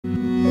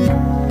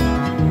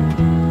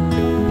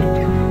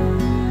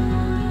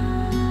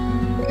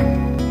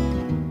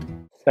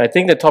I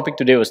think the topic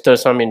today will stir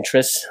some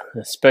interest,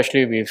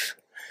 especially with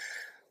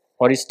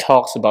all these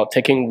talks about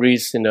taking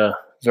risks in a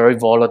very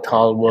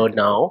volatile world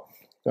now.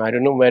 I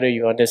don't know whether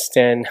you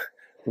understand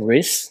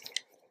risk.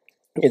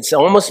 It's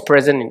almost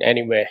present in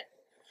anywhere.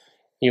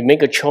 You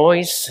make a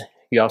choice,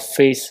 you are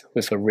faced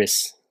with a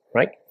risk,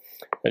 right?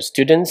 As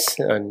students,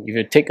 and if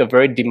you take a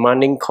very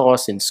demanding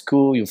course in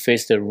school, you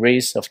face the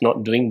risk of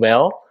not doing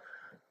well.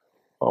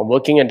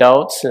 Working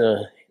adults,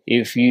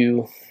 if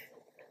you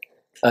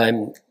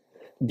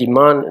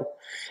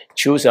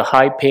choose a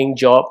high-paying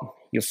job,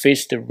 you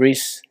face the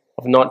risk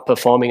of not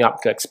performing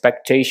up to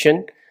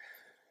expectation.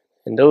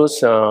 And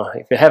those,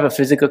 if you have a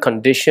physical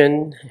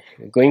condition,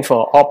 going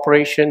for an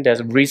operation,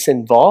 there's risk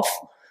involved.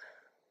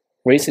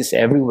 Risk is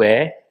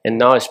everywhere, and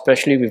now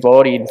especially with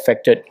all the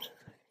infected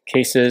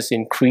cases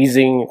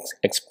increasing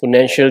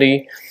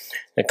exponentially,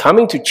 and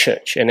coming to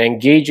church and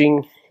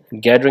engaging in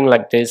gathering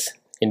like this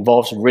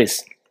involves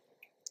risk.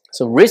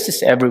 So risk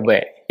is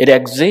everywhere. It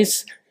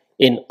exists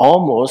in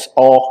almost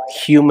all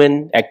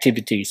human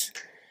activities.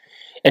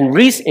 And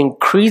risk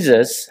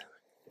increases,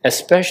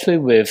 especially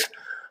with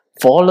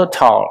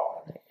volatile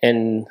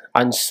and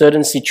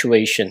uncertain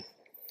situation.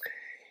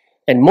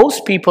 And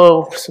most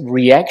people's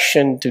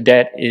reaction to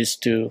that is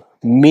to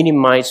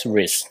minimize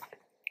risk.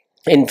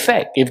 In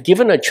fact, if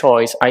given a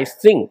choice, I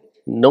think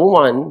no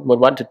one would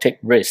want to take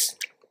risks.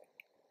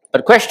 But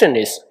the question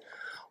is,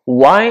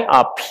 why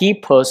are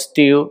people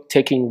still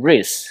taking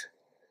risks?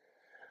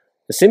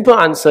 The simple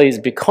answer is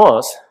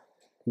because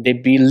they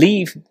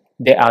believe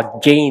there are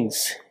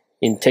gains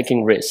in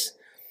taking risks.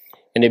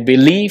 And they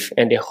believe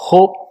and they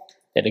hope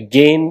that the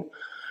gain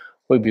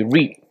will be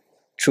reaped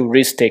through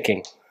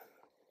risk-taking.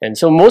 And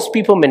so most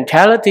people's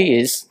mentality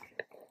is,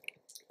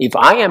 if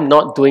I am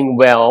not doing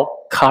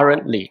well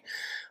currently,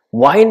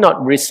 why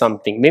not risk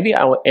something? Maybe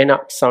I will end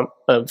up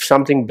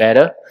something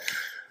better.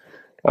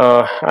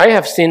 I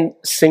have seen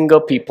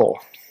single people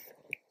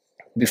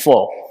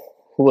before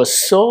who were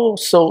so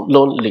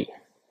lonely,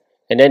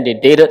 and then they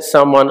dated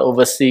someone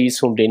overseas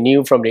whom they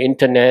knew from the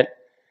internet,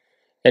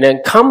 and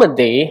then come a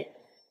day,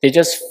 they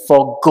just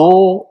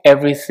forgo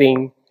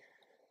everything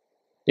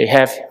they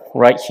have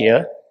right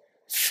here,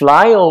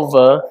 fly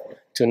over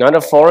to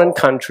another foreign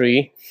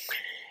country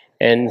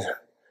and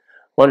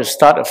want to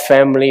start a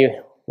family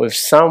with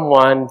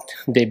someone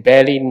they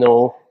barely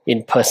know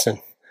in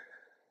person.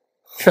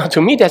 Now,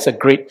 to me, that's a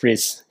great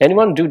risk.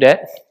 Anyone do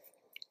that?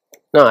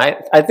 No,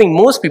 I think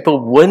most people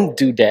won't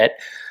do that.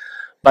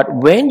 But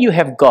when you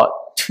have got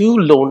too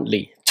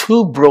lonely,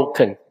 too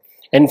broken,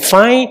 and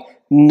find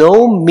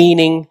no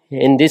meaning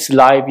in this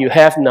life you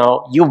have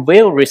now, you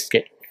will risk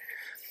it.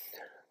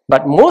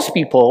 But most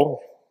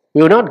people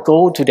will not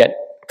go to that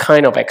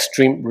kind of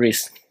extreme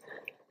risk.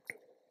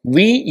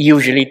 We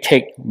usually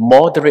take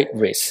moderate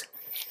risk.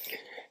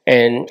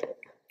 And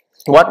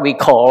what we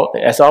call,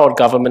 as our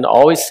government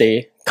always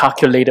say,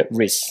 calculated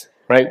risk,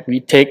 right? We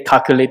take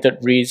calculated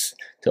risk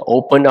to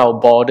open our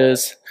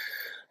borders,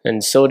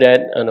 and so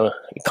that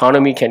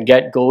economy can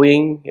get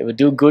going. It will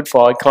do good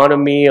for our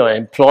economy or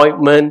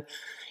employment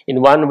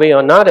in one way or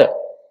another.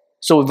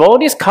 So with all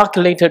these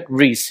calculated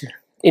risks,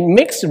 it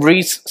makes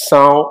risk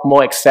sound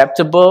more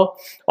acceptable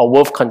or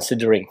worth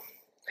considering.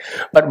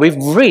 But with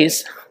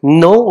risk,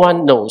 no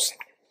one knows.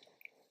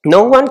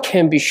 No one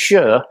can be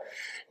sure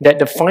that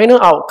the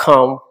final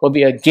outcome will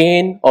be a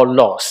gain or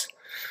loss.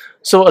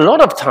 So a lot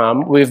of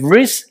time with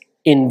risk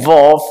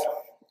involved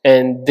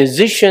and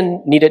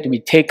decision needed to be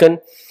taken,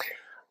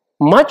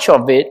 much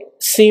of it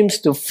seems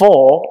to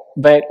fall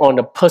back on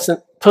the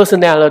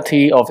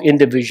personality of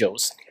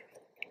individuals.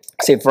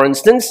 Say for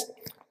instance,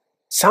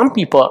 some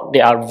people, they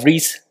are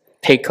risk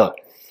taker.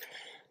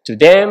 To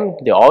them,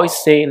 they always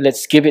say,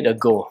 let's give it a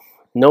go.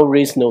 No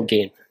risk, no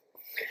gain.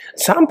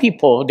 Some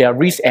people, they are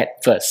risk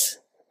adverse.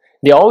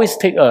 They always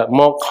take a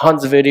more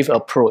conservative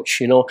approach.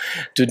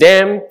 To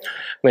them,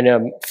 when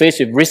they're faced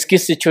with risky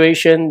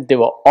situation, they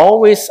will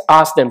always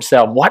ask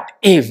themselves, what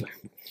if?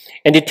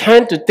 And they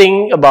tend to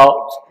think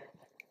about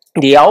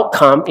the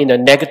outcome in a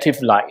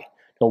negative light.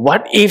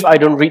 What if I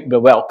don't reach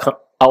the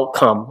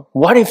outcome?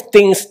 What if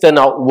things turn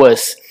out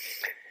worse?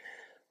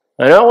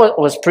 And I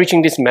was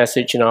preaching this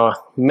message,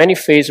 many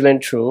phases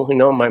went through,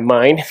 my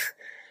mind.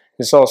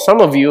 And so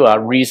some of you are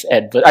risk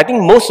adverse. I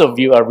think most of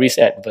you are risk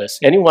adverse.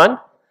 Anyone?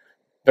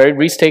 Very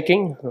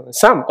risk-taking?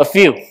 Some, a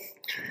few.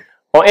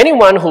 Or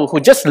anyone who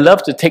just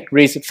loves to take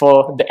risks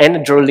for the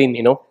adrenaline,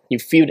 You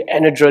feel the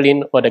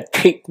adrenaline or the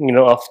kick,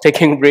 of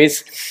taking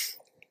risks.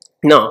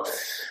 No.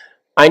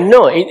 I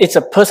know it's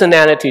a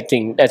personality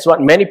thing. That's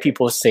what many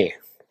people say.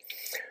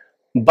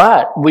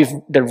 But with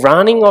the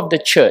running of the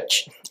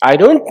church, I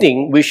don't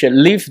think we should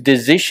leave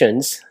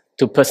decisions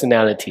to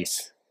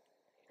personalities.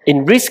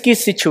 In risky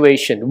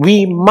situations,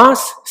 we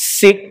must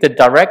seek the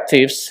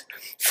directives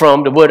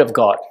from the Word of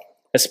God,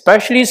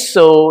 especially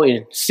so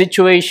in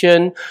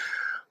situation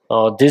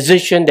or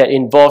decision that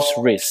involves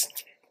risk.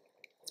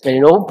 And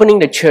in opening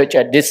the church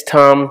at this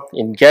time,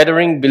 in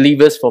gathering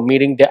believers for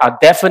meeting, there are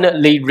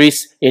definitely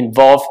risks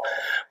involved.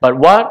 But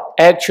what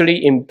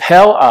actually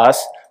impels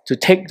us to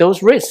take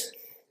those risks,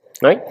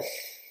 right?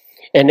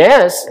 And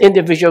as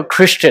individual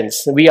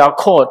Christians, we are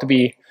called to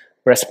be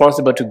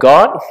responsible to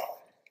God,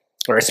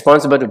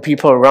 responsible to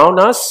people around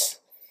us,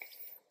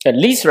 at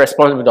least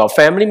responsible to our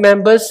family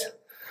members.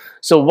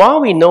 So while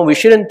we know we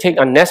shouldn't take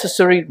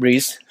unnecessary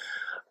risks,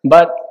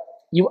 but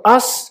you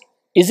ask,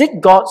 is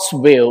it God's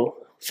will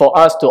for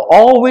us to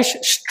always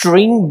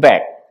string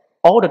back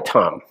all the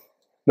time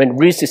when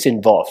risk is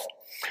involved?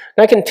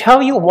 And I can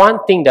tell you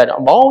one thing that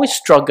I've always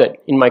struggled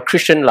in my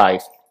Christian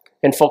life,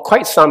 and for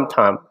quite some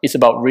time, is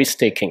about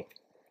risk-taking.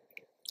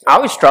 I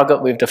always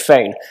struggled with the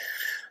fact,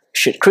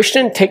 should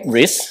Christians take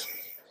risks?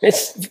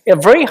 It's a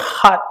very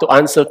hard to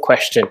answer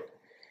question.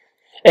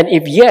 And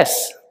if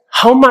yes,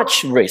 how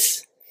much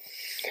risk?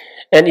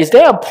 And is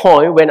there a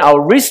point when our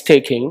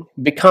risk-taking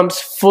becomes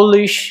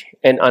foolish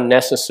and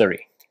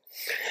unnecessary?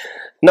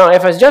 Now,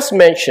 as I just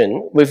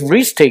mentioned, with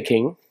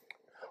risk-taking,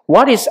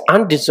 what is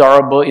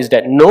undesirable is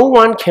that no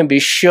one can be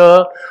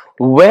sure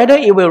whether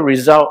it will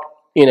result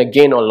in a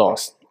gain or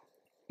loss.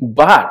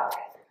 But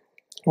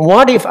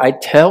what if I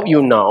tell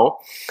you now,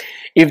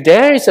 if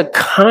there is a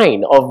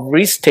kind of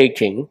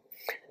risk-taking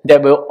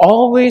that will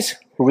always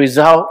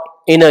result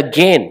in a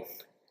gain?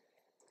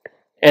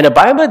 And the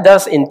Bible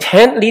does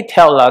intently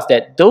tell us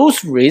that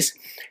those risks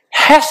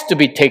has to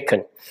be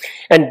taken.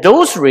 And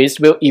those risks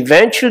will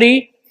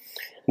eventually,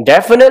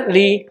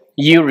 definitely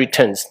yield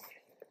returns.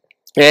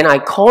 And I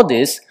call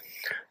this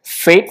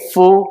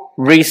faithful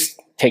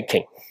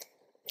risk-taking.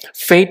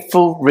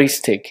 Faithful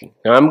risk-taking.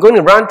 Now I'm going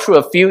to run through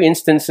a few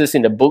instances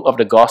in the book of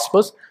the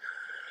Gospels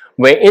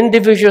where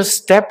individuals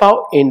step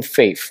out in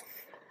faith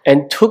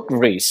and took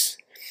risks,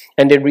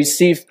 and they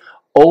received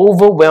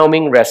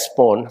overwhelming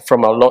response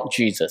from our Lord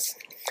Jesus.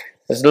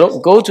 Let's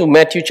go to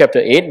Matthew chapter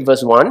 8,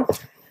 verse 1.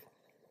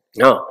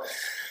 Now,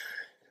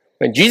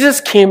 when Jesus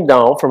came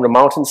down from the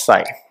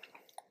mountainside,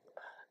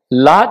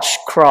 large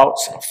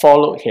crowds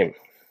followed him.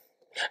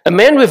 A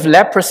man with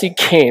leprosy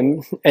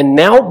came and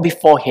knelt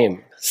before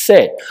him,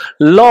 said,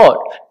 "Lord,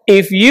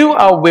 if you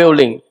are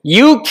willing,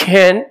 you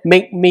can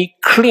make me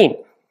clean."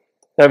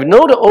 Now, we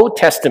know the Old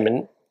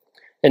Testament,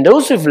 and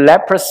those with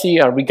leprosy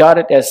are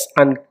regarded as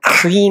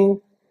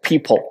unclean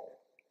people.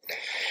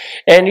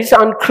 And these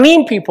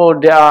unclean people,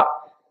 they are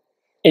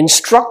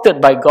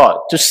instructed by God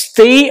to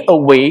stay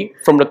away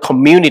from the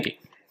community.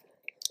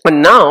 But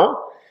now,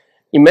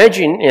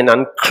 imagine an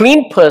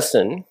unclean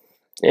person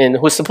and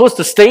who's supposed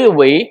to stay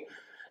away,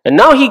 and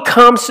now he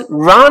comes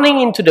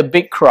running into the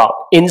big crowd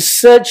in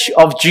search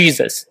of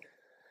Jesus.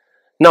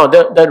 Now,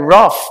 the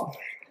rough,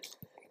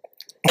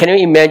 can you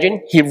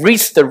imagine? He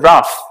reads the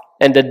rough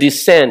and the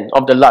descent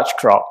of the large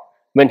crowd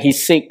when he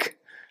seeks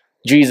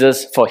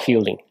Jesus for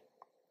healing.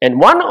 And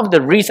one of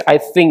the risks I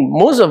think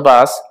most of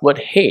us would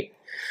hate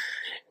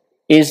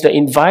is the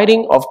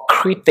inviting of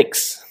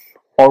critics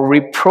or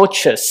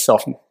reproaches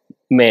of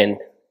men,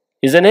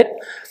 isn't it?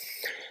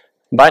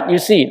 But you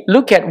see,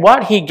 look at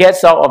what he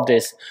gets out of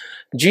this.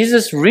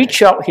 Jesus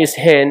reached out his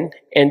hand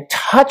and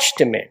touched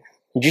the man.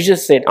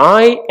 Jesus said,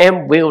 "I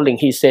am willing."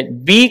 He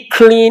said, "Be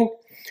clean."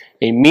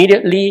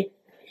 Immediately,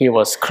 he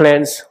was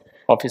cleansed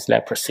of his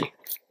leprosy.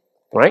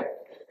 Right?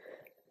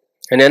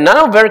 And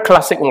another very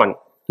classic one,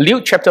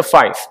 Luke chapter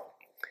 5.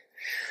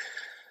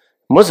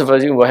 Most of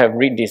us will have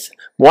read this.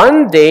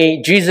 One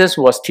day, Jesus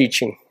was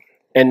teaching,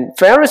 and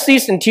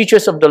Pharisees and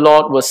teachers of the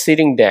Lord were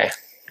sitting there.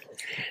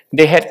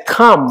 They had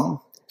come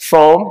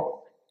from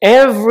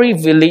every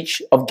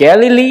village of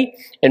Galilee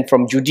and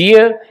from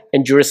Judea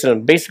and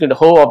Jerusalem, basically the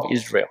whole of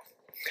Israel.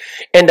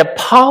 And the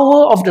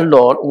power of the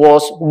Lord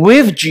was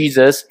with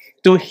Jesus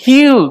to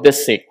heal the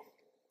sick.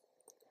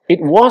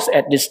 It was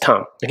at this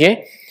time,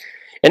 okay?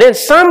 And then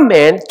some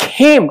man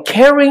came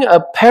carrying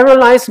a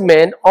paralyzed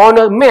man on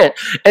a mat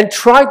and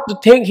tried to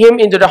take him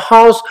into the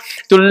house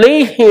to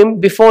lay him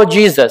before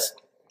Jesus.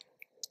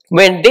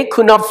 When they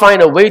could not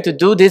find a way to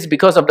do this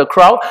because of the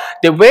crowd,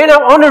 they went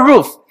up on the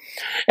roof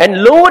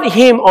and lowered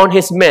him on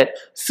his mat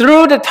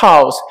through the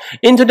tiles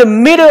into the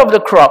middle of the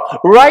crowd,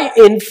 right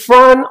in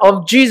front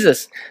of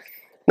Jesus.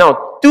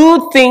 Now,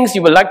 two things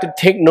you would like to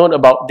take note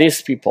about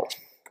these people.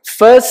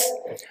 First,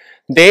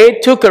 they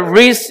took a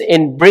risk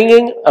in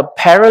bringing a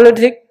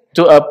paralytic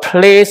to a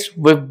place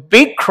with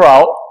big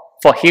crowd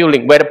for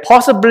healing, where the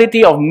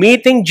possibility of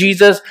meeting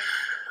Jesus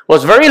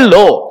was very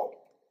low.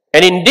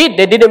 And indeed,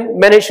 they didn't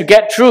manage to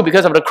get through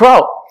because of the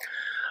crowd.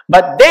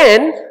 But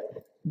then,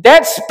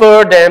 that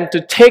spurred them to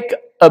take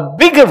a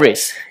bigger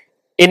risk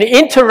in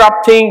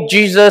interrupting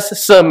Jesus'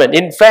 sermon.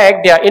 In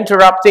fact, they are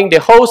interrupting the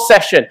whole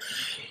session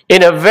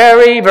in a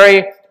very,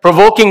 very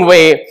provoking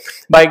way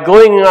by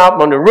going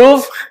up on the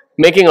roof,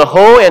 making a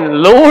hole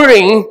and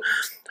lowering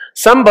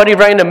somebody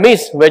right in the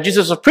midst where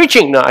Jesus was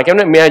preaching. Now, I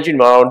cannot imagine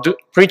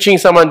preaching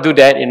someone do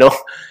that,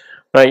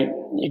 right?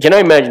 You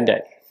cannot imagine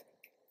that.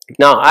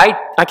 Now,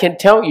 I can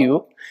tell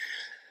you,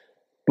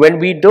 when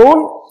we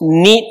don't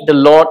need the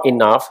Lord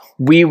enough,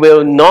 we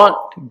will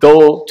not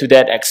go to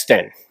that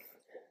extent.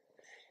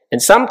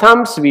 And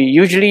sometimes we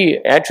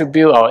usually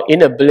attribute our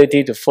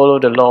inability to follow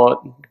the Lord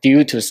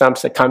due to some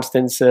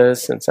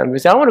circumstances. And some we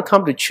say, "I want to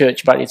come to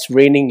church, but it's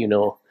raining,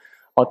 or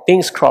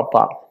things crop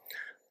up."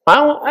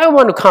 I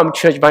want to come to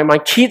church, but my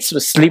kids were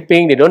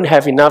sleeping, they don't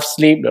have enough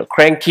sleep, they're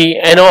cranky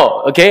and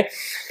all, okay?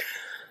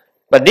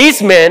 But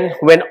these men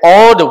went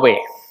all the way.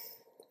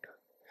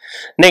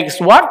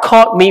 Next, what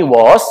caught me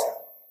was,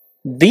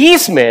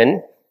 these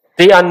men,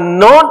 they are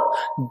not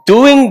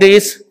doing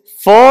this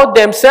for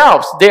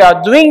themselves. They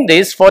are doing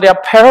this for their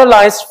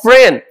paralyzed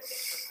friend.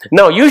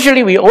 Now,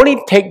 usually we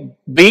only take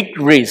big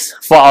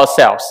risks for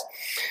ourselves.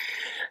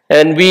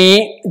 And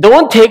we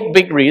don't take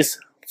big risks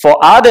for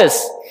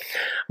others.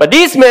 But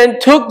these men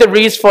took the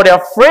risk for their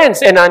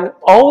friends, and I'm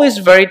always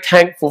very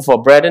thankful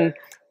for brethren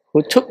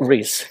who took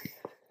risks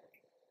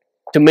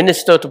to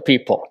minister to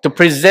people, to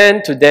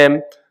present to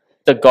them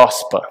the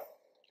gospel.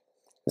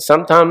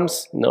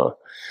 Sometimes,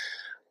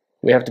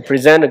 we have to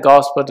present the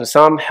gospel to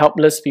some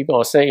helpless people,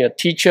 or say a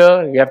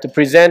teacher, you have to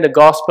present the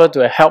gospel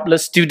to a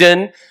helpless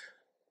student,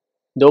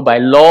 though by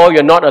law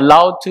you're not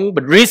allowed to,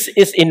 but risk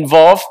is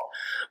involved,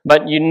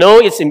 but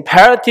it's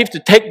imperative to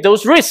take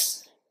those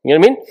risks. You know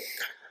what I mean?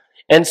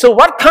 And so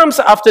what comes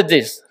after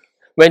this?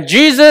 When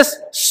Jesus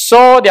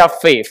saw their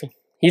faith,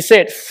 he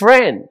said,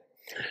 "Friend,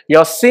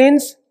 your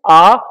sins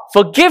are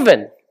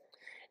forgiven."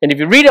 And if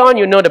you read on,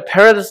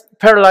 the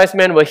paralyzed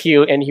man were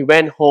healed, and he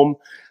went home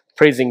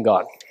praising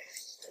God.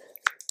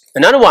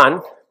 Another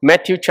one,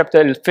 Matthew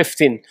chapter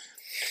 15,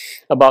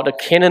 about the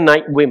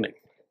Canaanite women.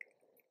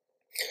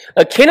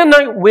 A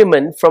Canaanite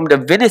woman from the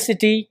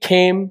vicinity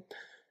came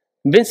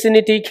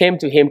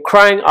to him,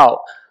 crying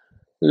out,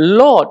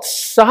 "Lord,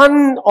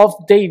 Son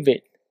of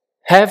David,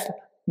 have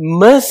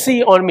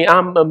mercy on me."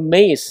 I'm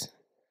amazed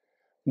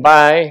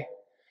by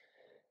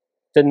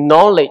the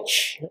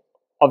knowledge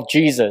of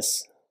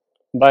Jesus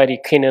by the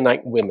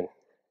Canaanite women.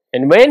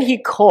 And when he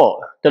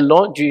called the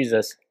Lord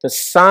Jesus the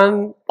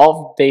Son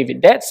of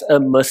David, that's a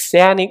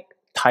messianic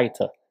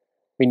title.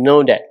 We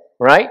know that,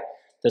 right?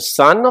 The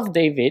Son of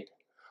David,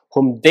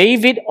 whom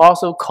David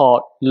also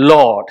called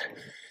Lord.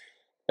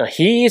 Now,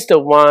 he is the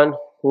one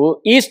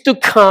who is to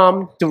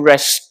come to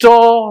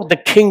restore the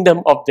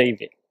kingdom of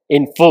David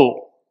in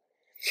full.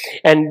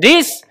 And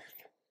these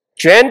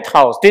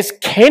Gentiles, these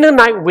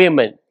Canaanite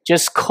women,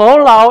 just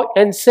called out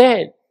and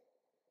said,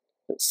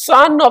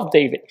 "Son of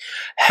David,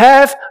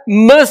 have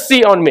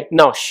mercy on me."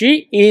 Now,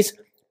 she is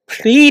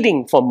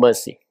pleading for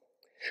mercy.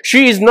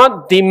 She is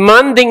not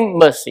demanding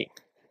mercy.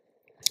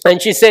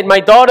 And she said, "My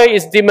daughter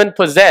is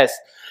demon-possessed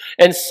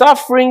and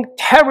suffering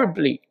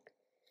terribly."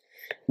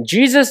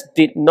 Jesus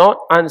did not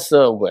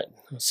answer a word.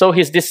 So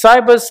his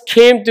disciples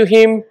came to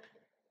him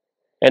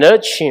and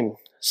urged him,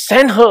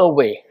 "Send her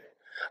away,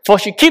 for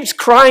she keeps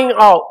crying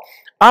out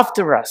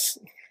after us."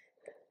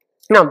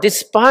 Now,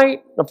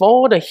 despite of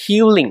all the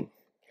healing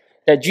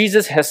that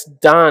Jesus has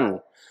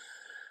done,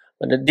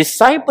 the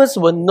disciples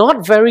were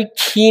not very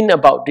keen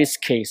about this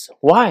case.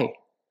 Why?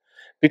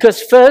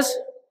 Because first,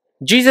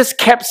 Jesus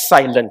kept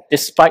silent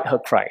despite her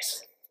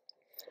cries.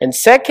 And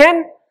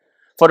second,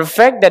 for the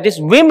fact that this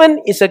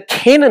woman is a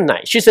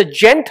Canaanite. She's a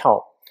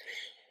Gentile.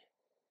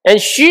 And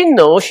she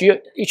knows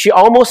she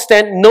almost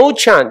stand no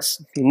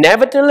chance.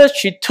 Nevertheless,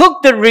 she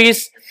took the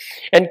risk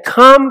and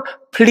come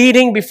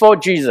pleading before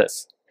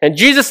Jesus. And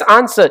Jesus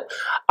answered,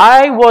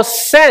 "I was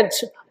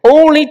sent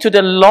only to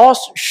the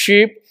lost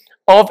sheep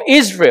of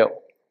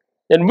Israel."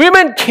 And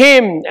women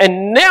came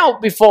and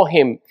knelt before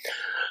him.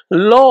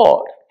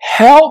 "Lord,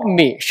 help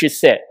me," she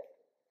said.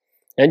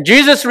 And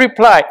Jesus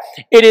replied,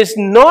 "It is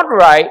not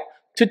right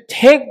to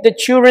take the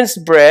children's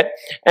bread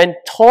and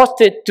toss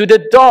it to the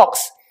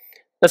dogs."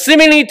 Now,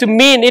 seemingly to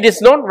mean it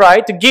is not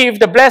right to give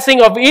the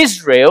blessing of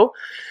Israel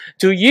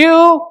to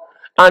you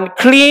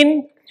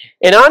unclean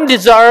and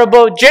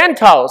undesirable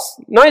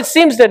Gentiles. Now it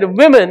seems that the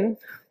women's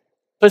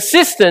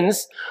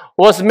persistence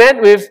was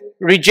met with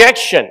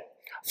rejection,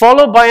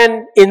 followed by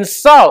an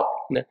insult.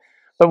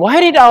 But why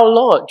did our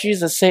Lord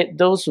Jesus say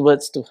those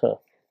words to her?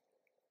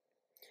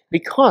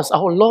 Because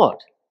our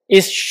Lord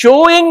is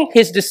showing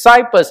his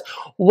disciples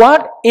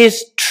what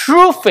is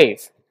true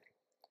faith.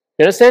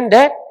 You understand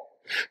that?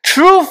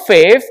 True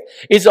faith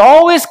is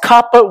always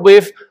coupled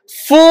with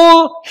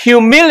full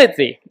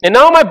humility. And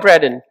now, my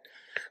brethren,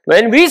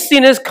 when we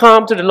sinners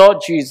come to the Lord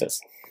Jesus,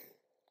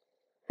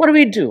 what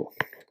do?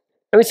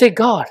 And we say,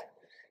 "God,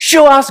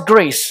 show us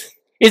grace."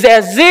 It's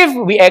as if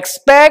we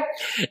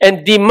expect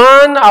and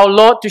demand our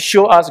Lord to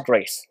show us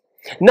grace.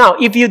 Now,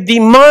 if you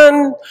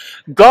demand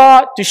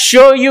God to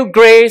show you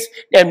grace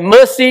and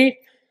mercy,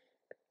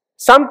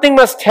 something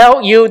must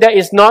tell you that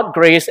is not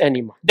grace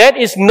anymore. That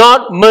is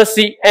not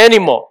mercy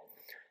anymore.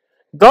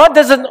 God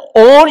doesn't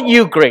owe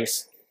you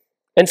grace.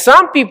 And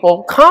some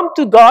people come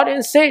to God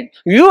and say,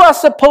 "You are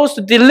supposed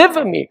to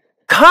deliver me.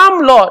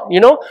 Come, Lord."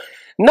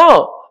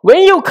 Now,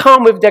 when you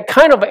come with that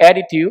kind of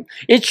attitude,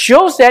 it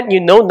shows that you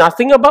know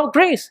nothing about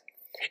grace.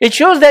 It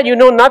shows that you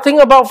know nothing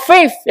about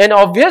faith. And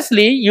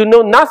obviously, you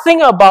know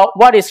nothing about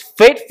what is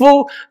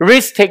faithful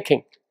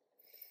risk-taking.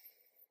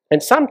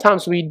 And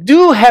sometimes we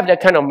do have that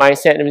kind of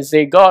mindset and we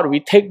say, "God, we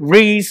take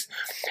risks.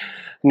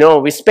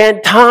 We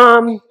spend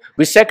time.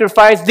 We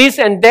sacrifice this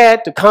and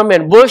that to come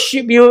and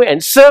worship you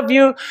and serve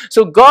you.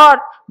 So God,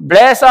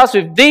 bless us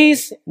with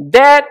this,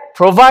 that,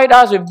 provide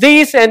us with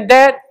this and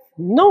that.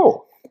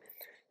 No.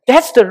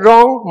 That's the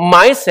wrong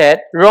mindset,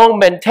 wrong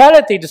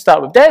mentality to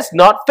start with. That's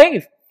not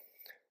faith.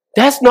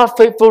 That's not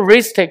faithful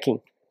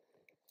risk-taking.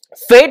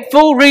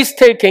 Faithful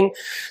risk-taking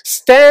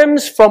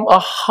stems from a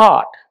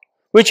heart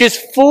which is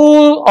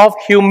full of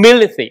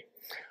humility.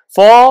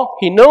 For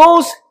he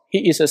knows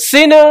he is a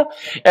sinner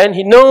and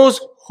he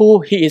knows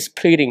who he is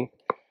pleading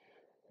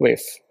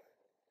with.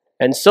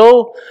 And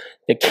so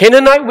the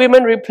Canaanite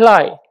women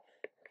replied,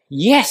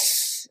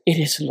 "Yes, it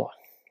is, Lord,"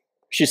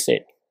 she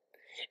said.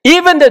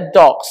 "Even the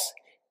dogs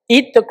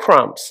eat the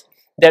crumbs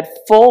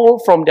that fall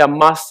from their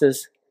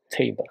master's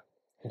table."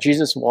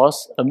 Jesus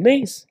was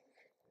amazed.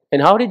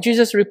 And how did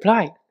Jesus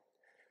reply?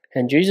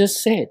 And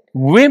Jesus said,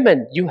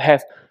 "Women, you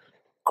have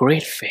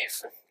great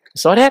faith."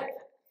 Saw that?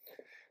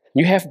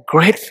 You have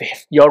great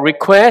faith. Your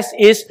request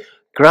is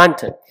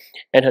granted.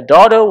 And her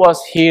daughter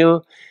was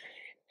healed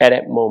at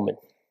that moment.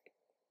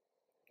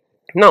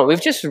 Now,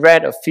 we've just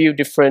read a few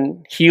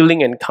different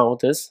healing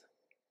encounters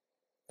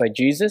by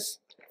Jesus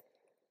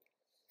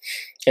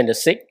and the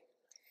sick.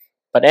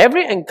 But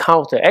every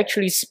encounter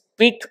actually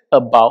speaks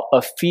about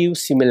a few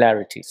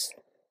similarities.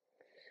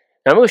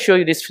 I'm going to show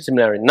you this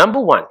similarity. Number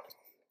one,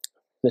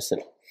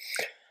 listen.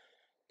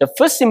 The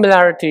first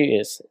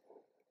similarity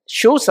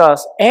shows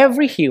us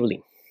every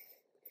healing,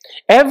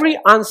 every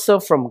answer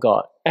from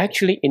God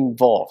actually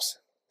involves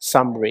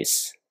some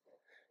risk.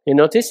 You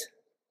notice?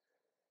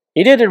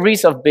 Either the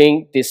risk of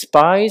being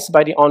despised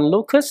by the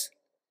onlookers,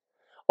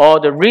 or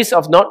the risk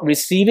of not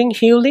receiving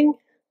healing,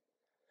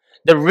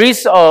 the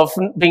risk of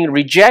being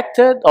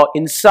rejected or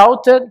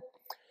insulted.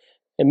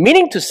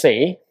 Meaning to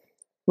say,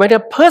 when a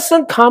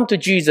person comes to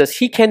Jesus,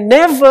 he can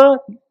never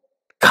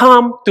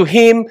come to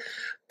him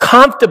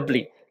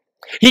comfortably.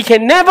 He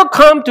can never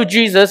come to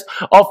Jesus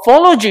or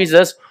follow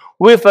Jesus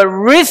with a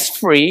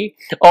risk-free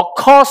or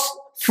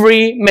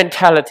cost-free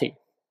mentality.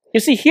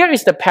 You see, here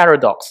is the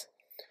paradox.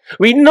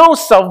 We know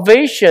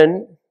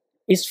salvation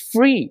is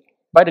free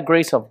by the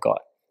grace of God.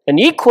 And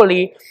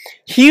equally,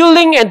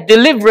 healing and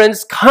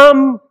deliverance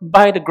come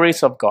by the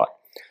grace of God.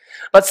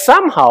 But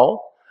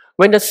somehow,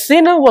 when the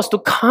sinner was to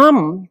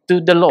come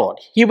to the Lord,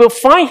 he will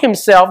find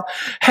himself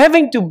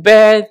having to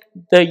bear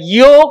the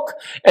yoke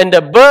and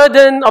the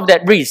burden of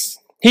that risk.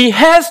 He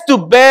has to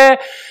bear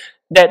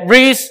that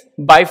risk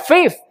by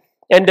faith.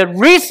 And the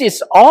risk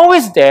is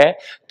always there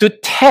to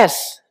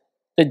test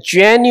the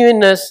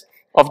genuineness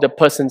of the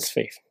person's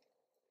faith.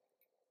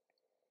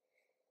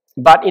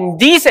 But in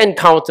these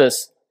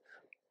encounters,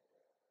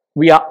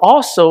 we are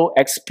also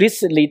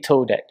explicitly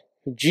told that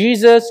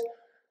Jesus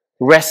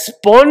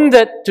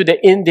responded to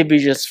the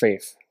individual's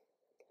faith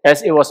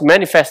as it was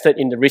manifested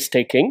in the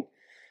risk-taking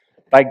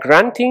by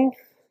granting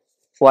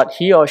what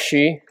he or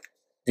she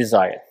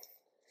desired.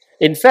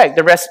 In fact,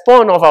 the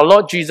response of our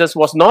Lord Jesus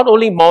was not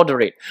only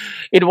moderate,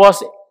 it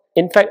was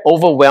in fact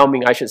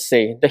overwhelming, I should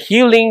say. The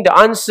healing, the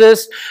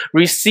answers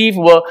received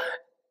were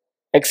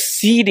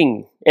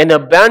exceeding and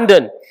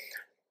abundant.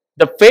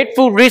 The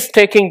faithful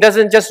risk-taking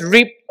doesn't just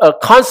reap a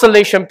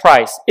consolation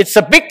prize. It's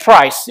a big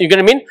prize, you get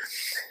what I mean?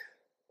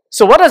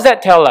 So what does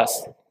that tell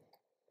us?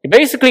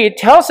 Basically, it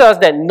tells us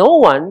that no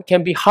one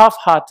can be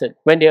half-hearted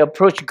when they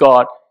approach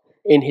God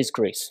in His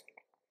grace.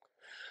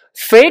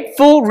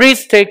 Faithful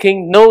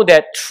risk-taking know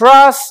that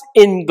trust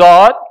in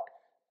God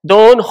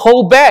don't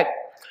hold back.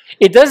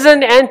 It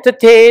doesn't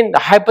entertain the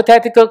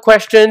hypothetical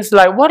questions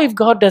like, what if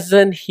God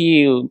doesn't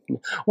heal?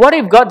 What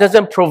if God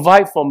doesn't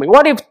provide for me?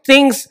 What if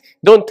things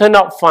don't turn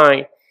out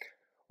fine?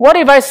 What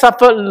if I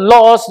suffer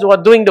loss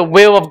while doing the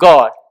will of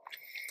God?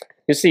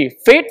 You see,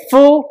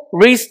 faithful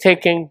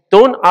risk-taking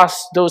don't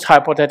ask those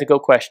hypothetical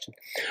questions.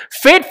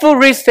 Faithful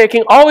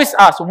risk-taking always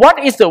asks,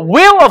 what is the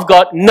will of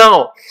God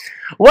now?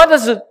 What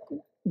does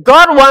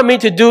God want me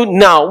to do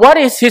now? What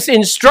is His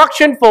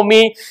instruction for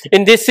me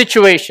in this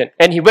situation?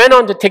 And he went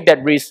on to take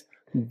that risk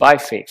by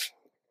faith.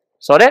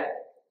 Saw that?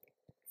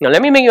 Now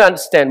let me make you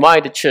understand why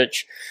the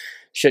church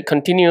should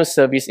continue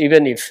service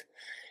even if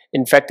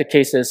infected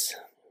cases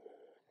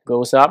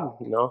goes up,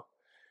 you know.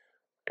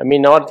 I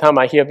mean, all the time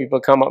I hear people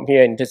come up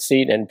here and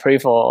intercede and pray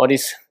for all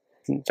these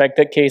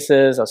infected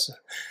cases,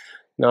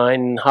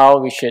 and how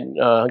we should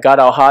guard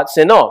our hearts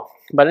and all.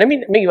 But let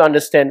me make you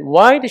understand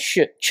why the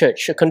church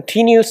should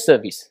continue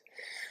service.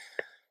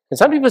 And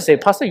some people say,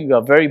 Pastor, you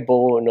are very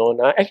bold.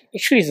 No,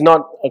 actually, it's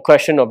not a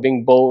question of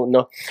being bold.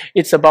 No,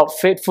 it's about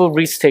faithful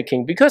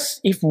risk-taking.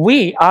 Because if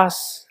we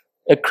ask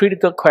a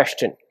critical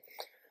question,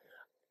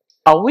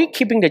 are we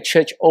keeping the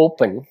church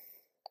open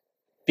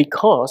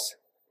because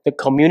the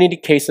community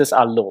cases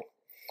are low?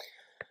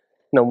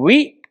 Now,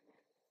 we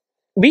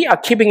are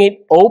keeping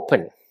it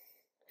open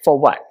for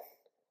what?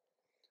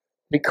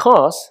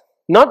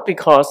 Not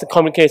because the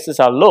community cases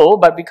are low,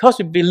 but because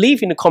we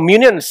believe in the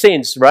communion of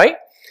saints, right?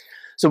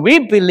 So we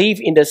believe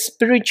in the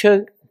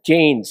spiritual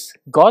gains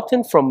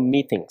gotten from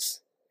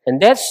meetings,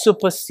 and that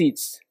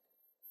supersedes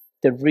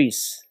the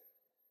risk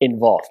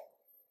involved.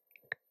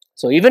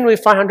 So even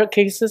with 500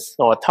 cases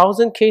or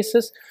 1,000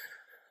 cases,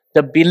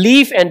 the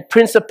belief and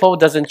principle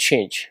doesn't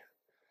change.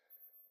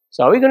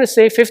 So are we going to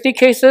say 50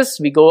 cases,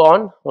 we go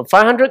on, or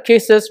 500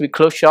 cases, we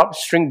close shop,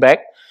 shrink back?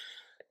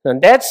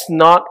 And that's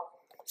not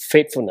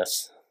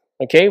faithfulness.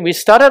 Okay, we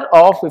started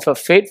off with a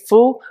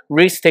faithful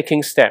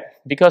risk-taking step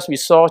because we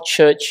saw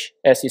church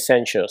as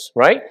essentials,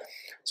 right?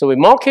 So with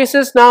more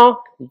cases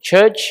now,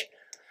 church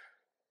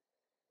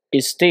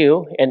is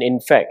still, and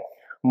in fact,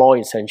 more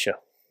essential.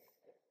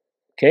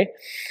 Okay?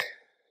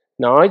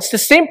 Now, it's the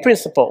same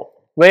principle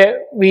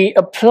where we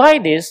apply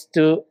this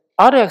to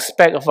other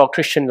aspects of our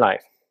Christian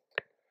life.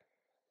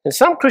 And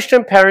some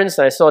Christian parents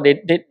I saw,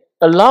 they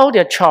allow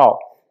their child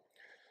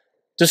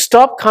to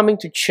stop coming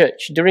to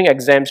church during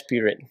exams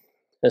period,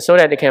 and so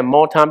that they can have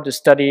more time to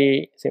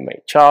study. Say, my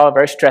child,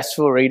 very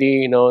stressful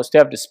already, still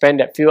have to spend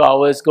that few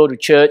hours, go to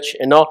church,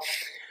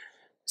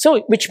 So,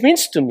 which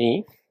means to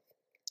me,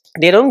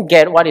 they don't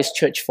get what is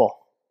church for,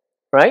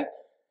 right?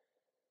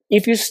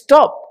 If you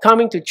stop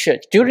coming to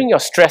church during your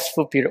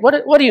stressful period,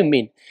 what do you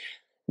mean?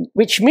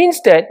 Which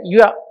means that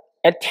you are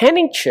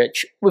attending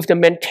church with the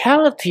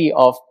mentality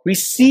of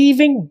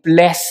receiving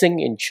blessing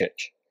in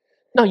church.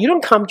 Now, you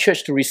don't come to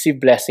church to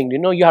receive blessing.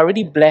 You're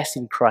already blessed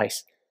in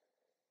Christ.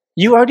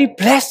 You are already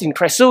blessed in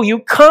Christ. So you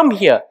come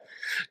here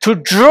to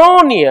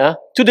draw near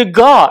to the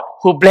God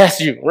who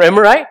blessed you.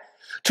 Remember, right?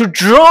 To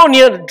draw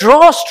near,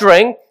 draw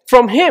strength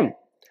from Him.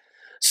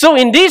 So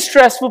in this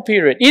stressful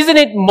period, isn't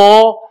it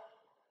more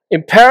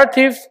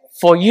imperative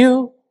for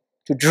you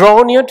to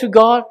draw near to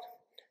God,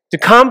 to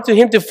come to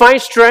Him, to find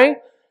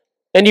strength?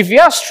 And if you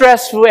are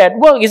stressful at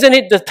work, isn't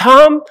it the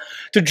time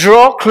to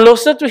draw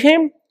closer to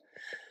Him?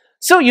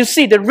 So you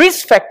see, the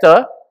risk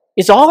factor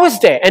is always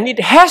there, and it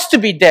has to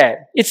be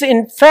there. It's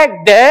in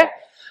fact there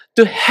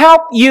to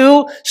help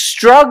you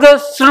struggle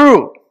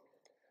through,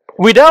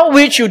 without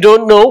which you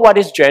don't know what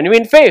is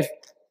genuine faith.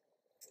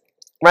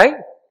 Right?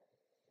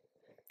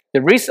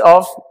 The risk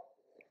of,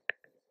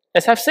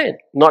 as I've said,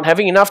 not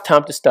having enough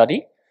time to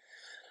study,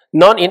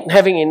 not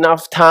having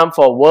enough time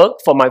for work,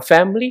 for my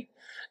family,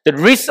 the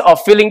risk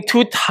of feeling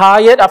too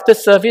tired after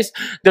service,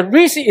 the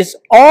risk is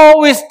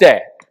always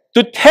there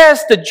to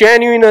test the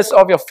genuineness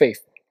of your faith.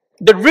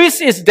 The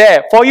risk is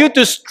there for you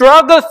to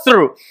struggle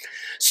through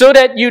so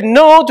that you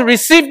know to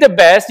receive the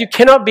best, you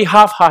cannot be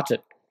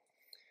half-hearted.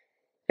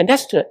 And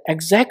that's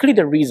exactly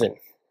the reason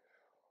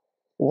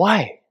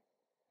why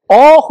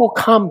all who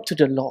come to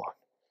the Lord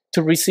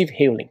to receive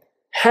healing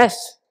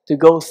has to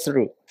go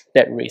through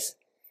that risk.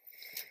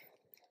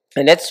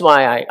 And that's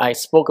why I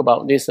spoke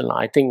about this a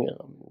lot. I think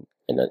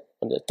on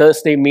the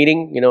Thursday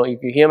meeting,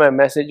 if you hear my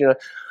message,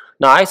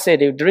 now I said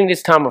during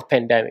this time of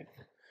pandemic,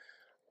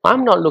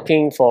 I'm not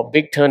looking for a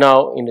big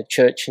turnout in the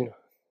church.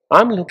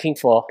 I'm looking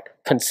for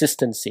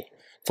consistency.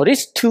 For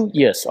these 2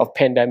 years of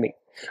pandemic,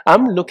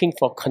 I'm looking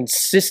for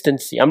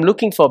consistency. I'm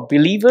looking for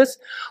believers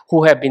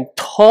who have been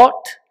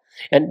taught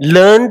and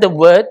learned the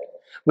word,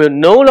 will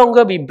no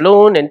longer be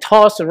blown and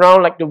tossed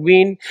around like the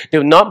wind. They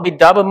will not be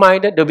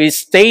double-minded. They'll be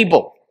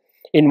stable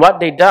in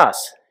what they do,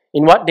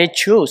 in what they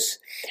choose.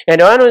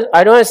 And I don't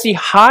want to see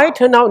high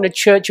turnout in the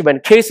church when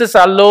cases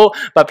are low,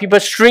 but people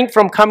shrink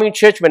from coming to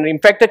church when the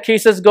infected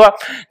cases go up.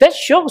 That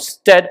shows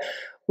that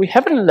we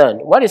haven't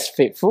learned what is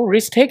faithful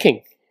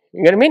risk-taking.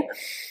 You know what I mean?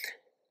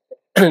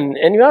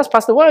 And you ask,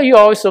 Pastor, why are you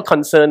always so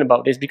concerned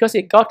about this? Because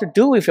it got to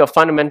do with your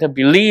fundamental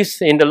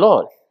beliefs in the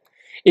Lord.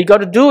 It got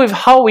to do with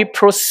how we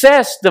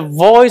process the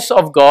voice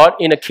of God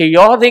in a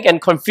chaotic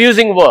and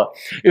confusing world.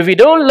 If we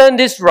don't learn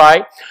this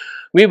right,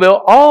 we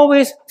will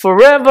always,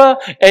 forever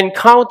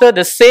encounter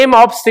the same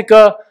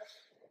obstacle.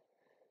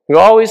 We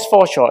always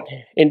fall short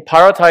in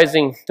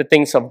prioritizing the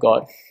things of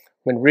God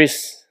when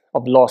risk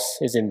of loss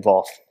is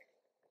involved.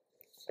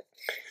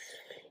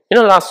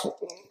 Last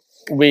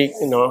week,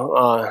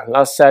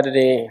 last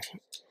Saturday,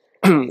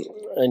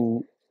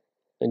 and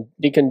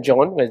Deacon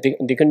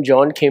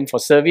John came for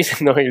service.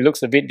 He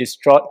looks a bit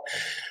distraught.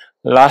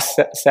 Last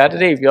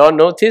Saturday, if you all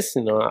noticed,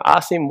 I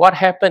asked him what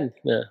happened.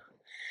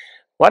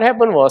 What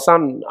happened was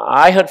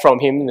I heard from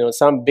him,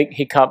 some big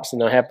hiccups,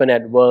 happened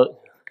at work,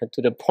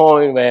 to the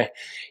point where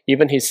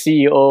even his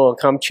CEO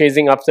come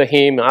chasing after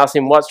him and ask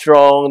him what's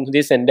wrong,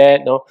 this and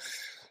that.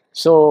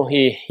 So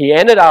he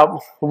ended up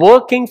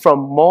working from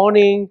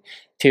morning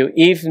till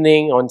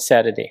evening on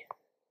Saturday.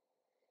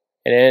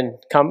 And then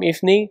come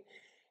evening,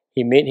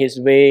 he made his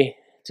way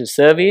to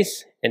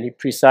service and he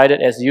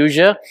presided as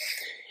usual.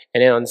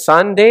 And then on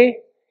Sunday,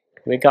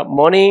 wake up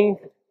morning,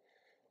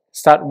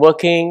 start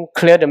working,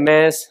 clear the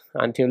mess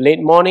until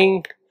late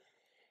morning.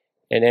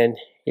 And then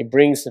he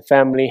brings the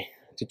family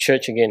to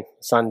church again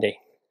Sunday.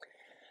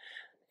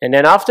 And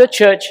then after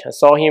church, I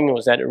saw him, he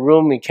was at the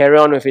room, he carried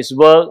on with his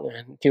work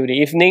until the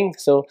evening.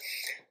 So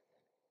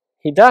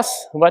he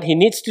does what he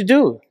needs to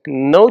do.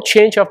 No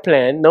change of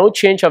plan, no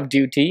change of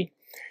duty.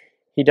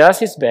 He does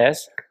his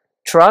best,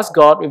 trusts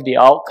God with the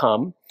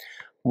outcome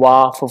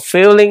while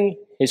fulfilling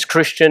his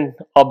Christian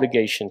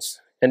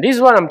obligations. And this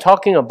is what I'm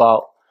talking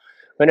about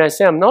when I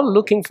say I'm not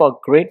looking for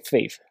great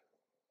faith.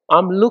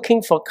 I'm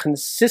looking for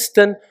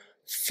consistent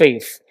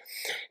faith.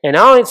 And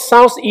now it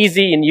sounds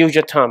easy in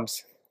usual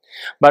terms.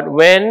 But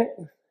when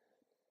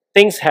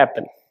things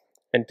happen,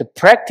 And to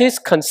practice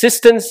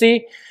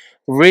consistency,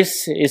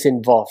 risk is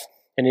involved.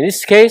 And in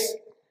this case,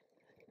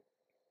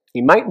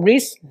 he might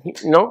risk,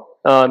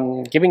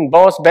 giving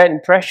boss bad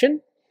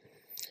impression.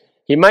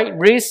 He might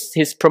risk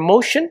his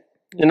promotion.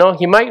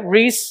 He might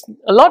risk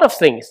a lot of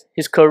things,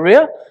 his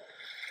career.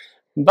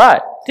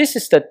 But this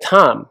is the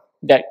time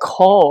that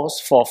calls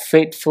for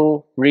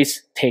faithful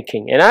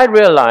risk-taking. And I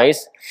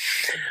realize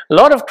a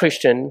lot of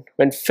Christians,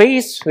 when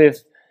faced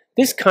with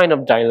this kind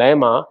of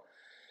dilemma,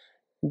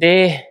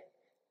 they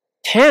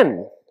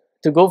tend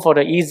to go for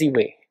the easy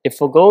way. They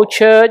forgo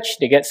church,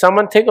 they get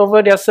someone take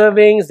over their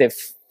servings, they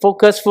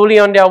focus fully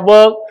on their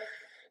work.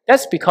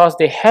 That's because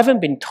they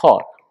haven't been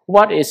taught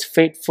what is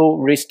faithful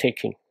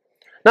risk-taking.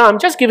 Now, I'm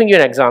just giving you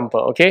an example,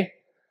 okay?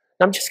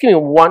 I'm just giving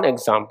you one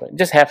example. It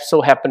just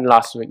so happened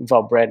last week with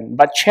our brethren.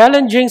 But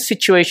challenging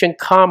situations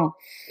come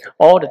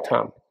all the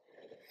time.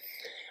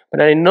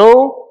 But I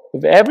know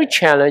with every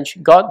challenge,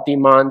 God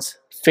demands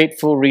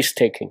faithful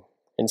risk-taking.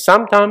 And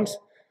sometimes,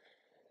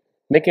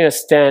 making a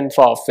stand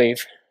for our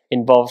faith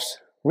involves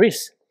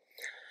risk.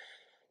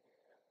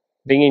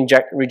 Being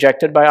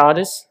rejected by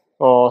others,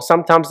 or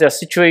sometimes there are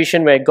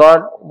situations where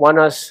God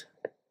wants us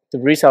to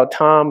risk our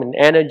time and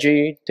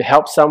energy to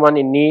help someone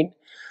in need.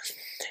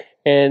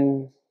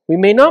 And we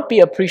may not be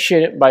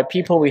appreciated by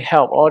people we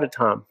help all the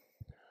time,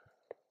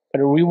 but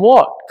the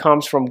reward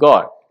comes from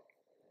God.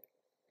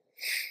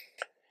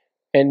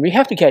 And we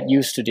have to get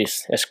used to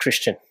this as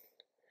Christians.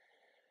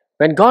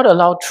 When God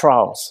allows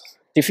trials,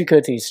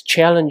 difficulties,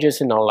 challenges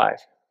in our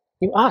life,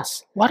 you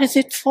ask, what is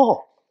it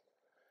for?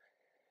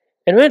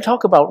 And when I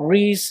talk about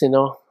risk,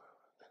 the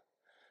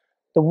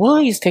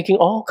world is taking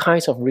all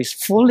kinds of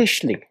risks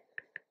foolishly.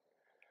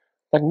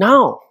 But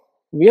now,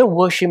 we are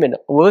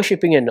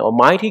worshiping an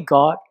almighty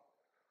God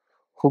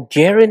who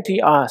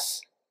guarantees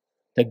us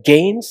the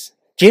gains,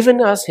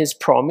 given us His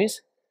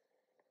promise.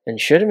 And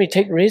shouldn't we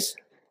take risks?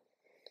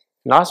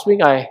 Last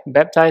week, I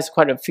baptized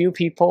quite a few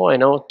people. I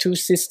know 2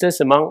 sisters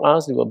among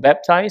us who were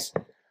baptized.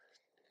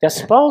 Their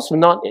spouse were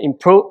not in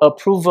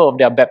approval of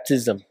their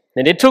baptism,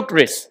 and they took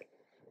risks.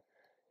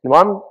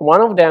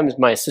 One of them is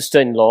my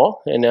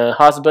sister-in-law, and her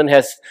husband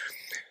has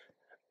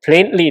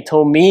plainly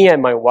told me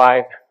and my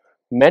wife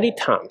many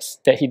times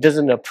that he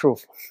doesn't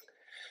approve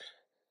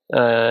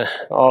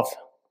of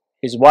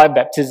his wife's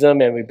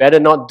baptism, and we better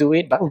not do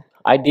it, but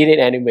I did it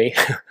anyway.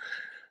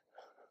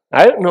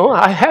 I don't know,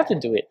 I have to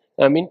do it.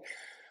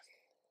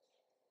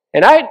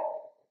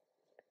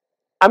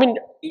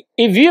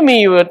 If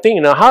you would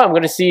think, how I'm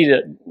going to see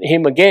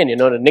him again,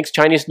 the next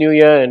Chinese New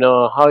Year,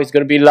 how he's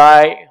going to be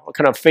like, what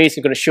kind of face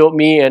he's going to show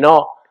me and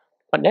all.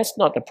 But that's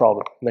not the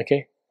problem,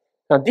 okay?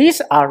 Now,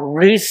 these are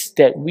risks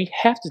that we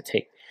have to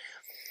take.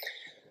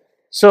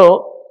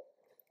 So,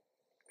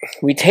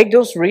 we take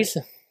those risks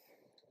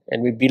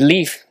and we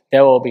believe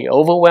there will be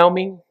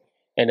overwhelming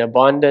and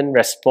abundant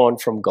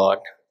response from God.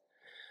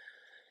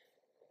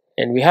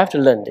 And we have to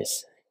learn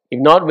this.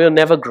 If not, we'll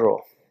never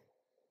grow.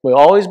 We'll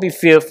always be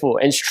fearful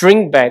and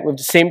shrink back with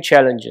the same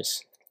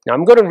challenges. Now,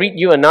 I'm going to read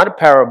you another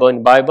parable in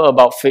the Bible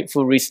about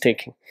faithful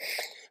risk-taking.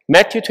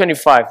 Matthew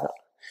 25. I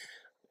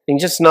think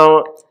just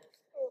now,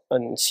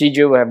 and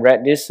CJ will have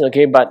read this,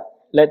 okay, but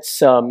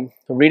let's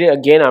read it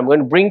again. I'm going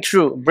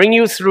to bring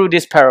you through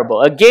this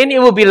parable. Again, it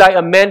will be like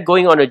a man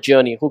going on a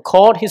journey who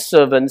called his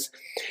servants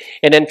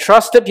and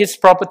entrusted his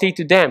property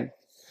to them.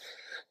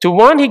 To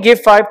one, he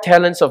gave 5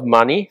 talents of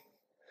money,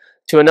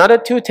 to another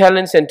 2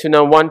 talents, and to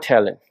another 1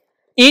 talent.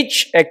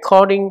 Each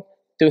according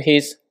to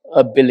his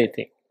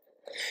ability.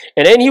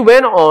 And then he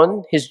went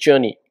on his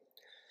journey.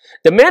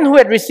 The man who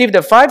had received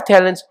the 5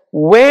 talents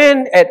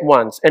went at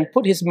once and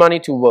put his money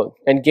to work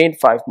and gained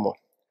 5 more.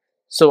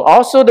 So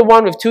also the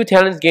one with 2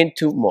 talents gained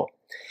 2 more.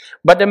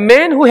 But the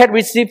man who had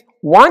received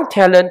 1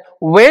 talent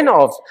went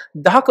off,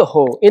 dug a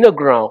hole in the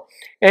ground,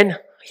 and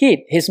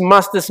hid his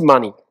master's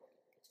money.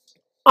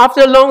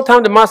 After a long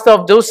time, the master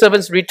of those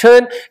servants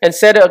returned and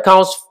settled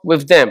accounts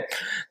with them.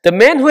 The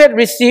man who had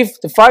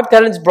received the 5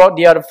 talents brought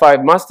the other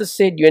 5. Master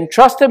said, you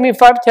entrusted me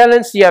 5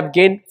 talents, you have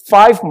gained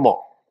 5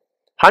 more.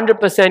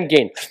 100%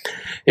 gain.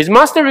 His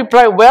master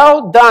replied,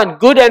 well done,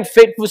 good and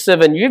faithful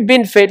servant. You've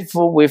been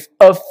faithful with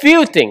a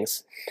few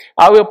things.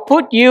 I will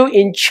put you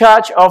in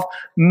charge of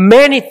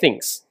many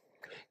things.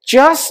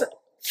 Just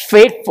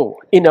faithful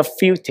in a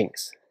few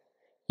things.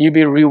 You'll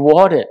be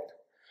rewarded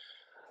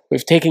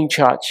with taking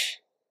charge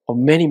of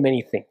many,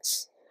 many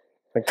things.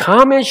 But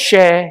come and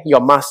share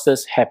your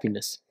master's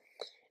happiness.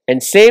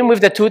 And same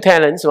with the 2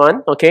 talents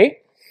one, okay?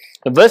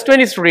 Verse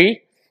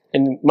 23,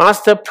 and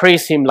master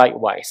praised him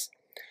likewise.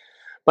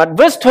 But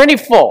verse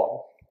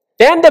 24,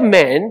 then the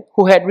man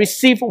who had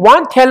received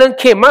 1 talent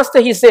came.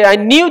 Master, he said, I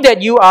knew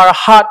that you are a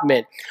hard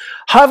man,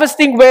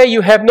 harvesting where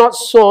you have not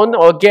sown,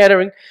 or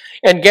gathering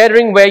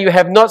where you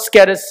have not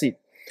scattered seed.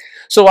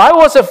 So I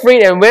was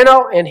afraid and went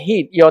out and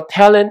hid your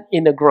talent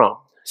in the ground.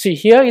 See,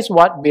 here is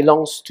what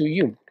belongs to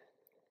you.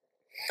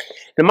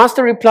 The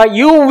master replied,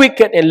 you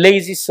wicked and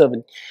lazy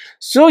servant.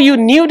 So you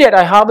knew that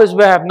I harvest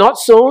where I have not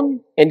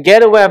sown and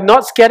gather where I have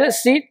not scattered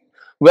seed?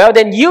 Well,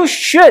 then you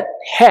should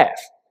have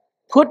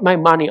put my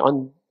money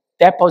on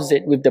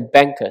deposit with the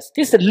bankers.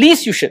 This is the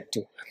least you should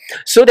do.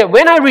 So that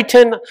when I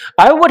return,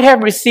 I would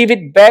have received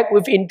it back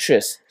with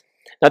interest.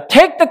 Now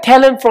take the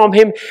talent from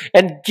him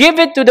and give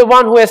it to the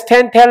one who has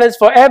 10 talents.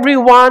 For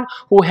everyone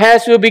who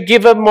has will be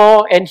given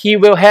more, and he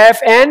will have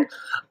an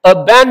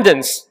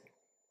abundance.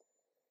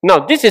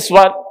 Now this is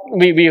what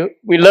we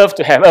love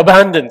to have,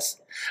 abundance.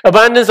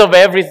 Abundance of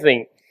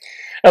everything.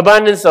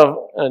 Abundance of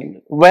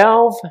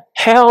wealth,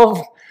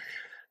 health,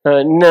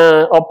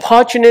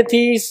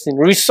 opportunities, and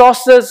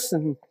resources.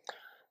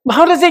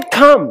 How does it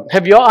come?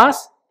 Have you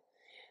asked?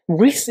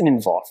 Risk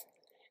involved.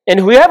 And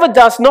whoever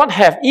does not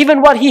have,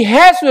 even what he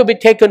has will be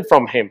taken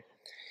from him.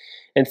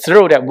 And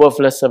throw that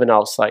worthless servant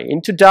outside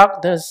into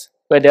darkness,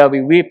 where there will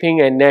be weeping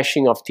and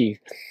gnashing of teeth.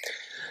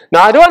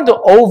 Now, I don't want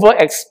to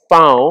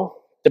over-expound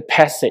the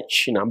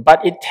passage,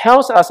 but it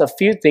tells us a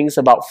few things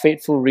about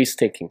faithful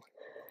risk-taking.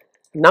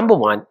 Number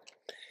one,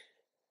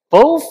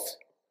 both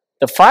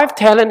the 5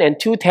 talent and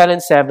 2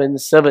 talent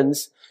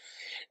servants,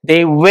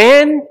 they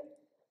went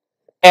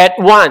at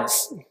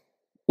once.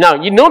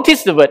 Now, you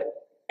notice the word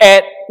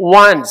at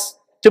once,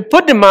 to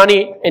put the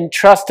money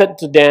entrusted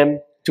to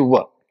them to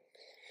work.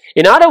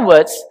 In other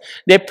words,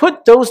 they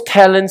put those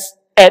talents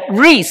at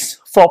risk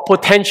for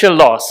potential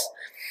loss.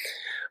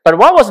 But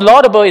what was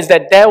laudable is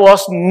that there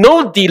was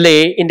no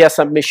delay in their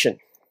submission.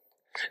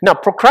 Now,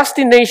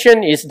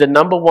 procrastination is the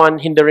number one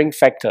hindering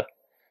factor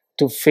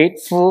to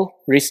faithful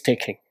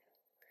risk-taking.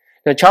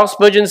 Now, Charles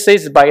Spurgeon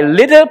says, by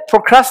little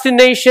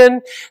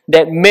procrastination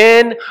that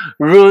men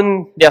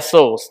ruin their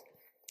souls.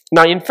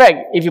 Now, in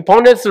fact, if you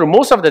ponder through,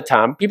 most of the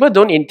time, people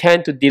don't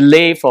intend to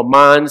delay for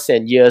months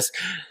and years.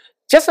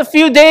 Just a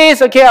few days,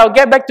 okay, I'll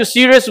get back to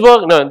serious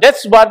work. No,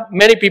 that's what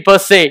many people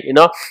say,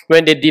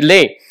 when they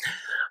delay.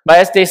 But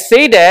as they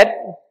say that,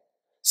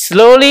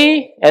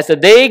 slowly, as the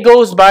day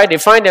goes by, they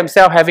find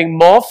themselves having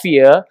more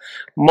fear,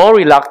 more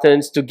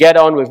reluctance to get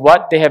on with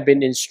what they have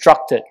been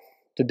instructed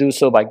to do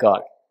so by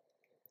God.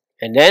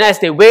 And then as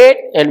they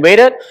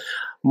waited,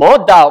 more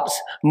doubts,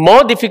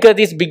 more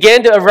difficulties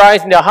began to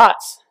arise in their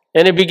hearts.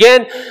 And they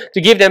began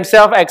to give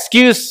themselves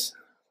excuse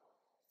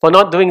for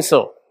not doing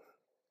so.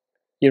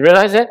 You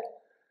realize that?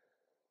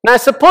 Now, I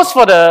suppose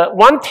for the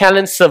 1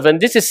 talent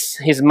servant, this is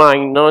his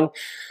mind.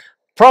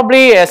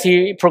 Probably as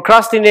he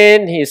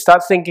procrastinates, he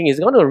starts thinking he's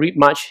going to read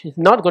much. He's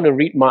not going to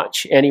read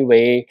much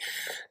anyway.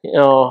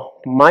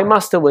 My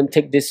master wouldn't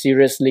take this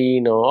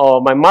seriously.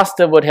 Or my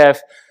master would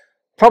have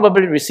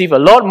probably received a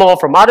lot more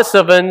from other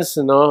servants.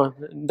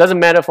 It doesn't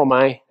matter for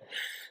my.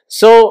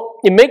 So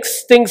it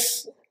makes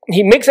things.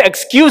 He makes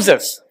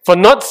excuses for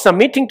not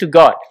submitting to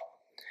God.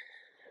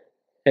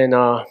 And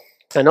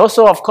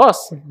also, of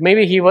course,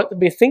 maybe he would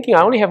be thinking,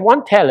 I only have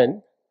 1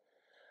 talent.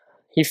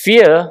 He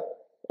feared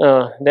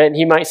that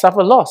he might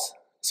suffer loss.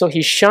 So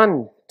he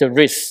shunned the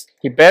risk.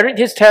 He buried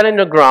his talent in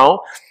the ground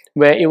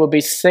where it would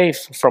be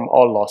safe from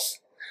all loss.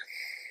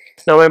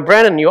 Now, my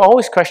brethren, you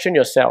always question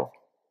yourself.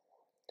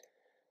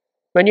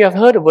 When you have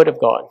heard the word of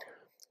God,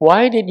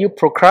 why did you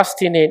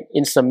procrastinate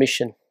in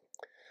submission?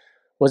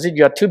 Was it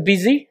you are too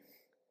busy?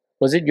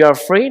 Was it you're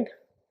afraid?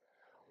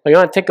 Or you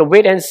want to take a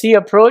wait-and-see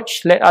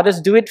approach? Let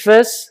others do it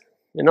first?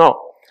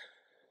 No.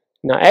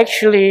 Now,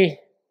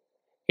 actually,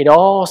 it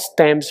all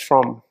stems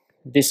from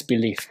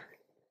disbelief.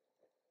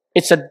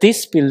 It's a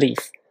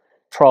disbelief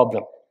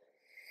problem.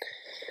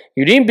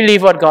 You didn't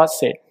believe what God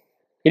said.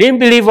 You didn't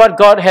believe what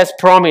God has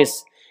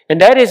promised.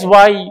 And that is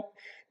why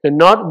you're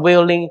not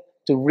willing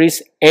to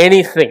risk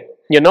anything.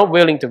 You're not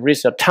willing to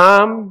risk your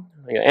time,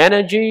 your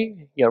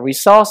energy, your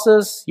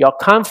resources, your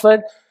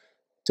comfort,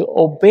 to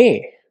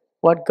obey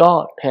what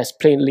God has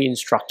plainly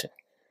instructed.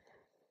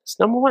 It's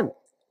number one.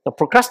 Now,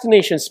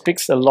 procrastination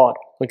speaks a lot,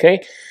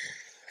 okay?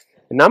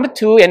 Number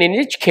two, and in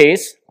each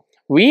case,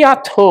 we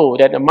are told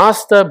that the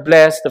master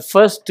blessed the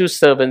first 2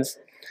 servants,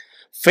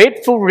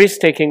 faithful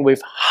risk-taking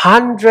with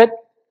 100%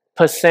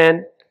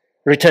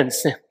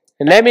 returns.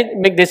 And let me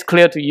make this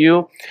clear to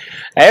you.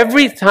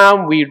 Every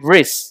time we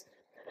risk,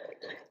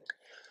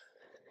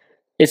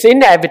 it's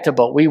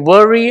inevitable. We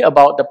worry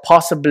about the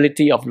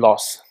possibility of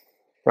loss.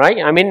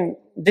 Right? I mean,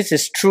 this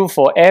is true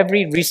for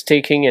every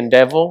risk-taking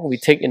endeavor we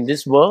take in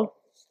this world.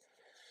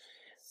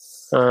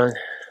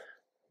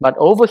 But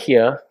over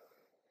here,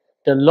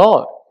 the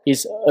Lord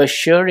is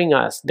assuring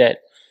us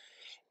that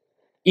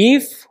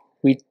if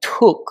we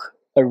took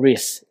a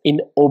risk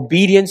in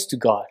obedience to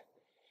God,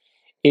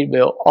 it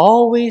will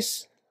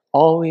always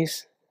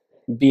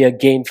be a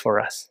gain for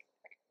us.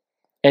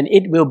 And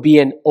it will be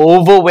an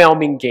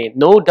overwhelming gain,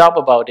 no doubt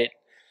about it.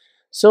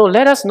 So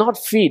let us not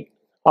feed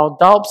our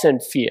doubts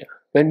and fear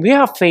when we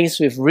are faced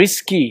with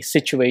risky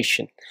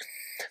situation.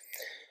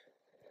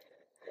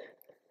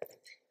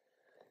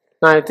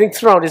 Now, I think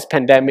throughout this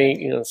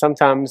pandemic,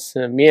 sometimes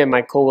me and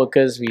my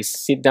co-workers, we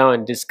sit down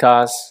and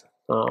discuss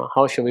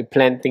how should we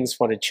plan things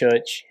for the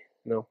church.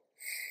 And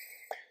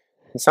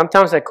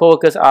sometimes my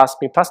co-workers ask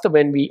me, Pastor,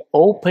 when we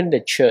open the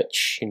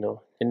church,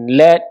 and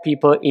let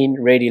people in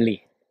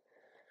readily,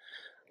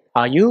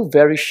 are you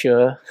very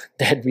sure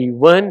that we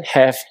won't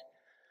have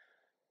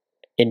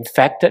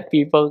infected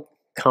people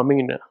coming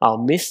in our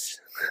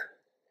midst?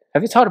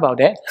 Have you thought about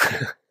that?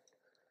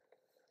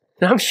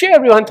 I'm sure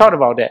everyone thought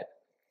about that.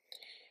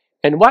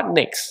 And what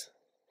next?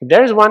 If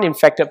there is one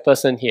infected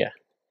person here,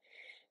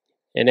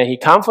 and then he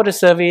come for the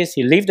service,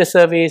 he leave the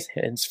service,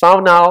 and it's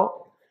found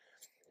out,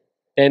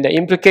 then the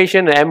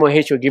implication, the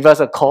MOH will give us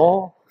a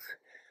call,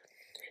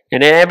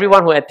 and then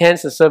everyone who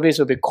attends the service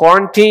will be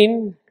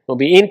quarantined, will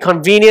be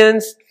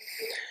inconvenienced,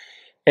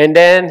 and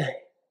then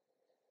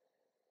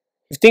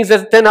if things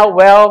doesn't turn out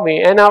well, we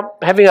end up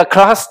having a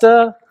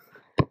cluster,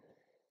 and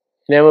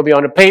then we'll be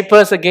on the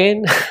papers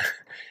again,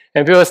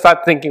 and people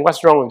start thinking,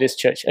 what's wrong with this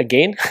church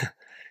again?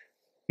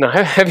 Now,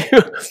 have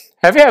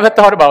you ever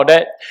thought about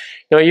that?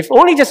 You know, if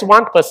only just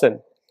one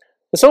person.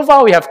 So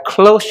far, we have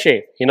close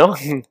shave, you know.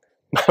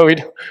 we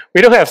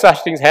don't have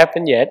such things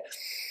happen yet.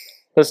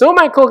 But so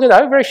my co-workers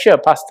are very sure,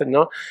 Pastor,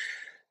 no,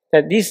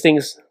 that these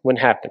things won't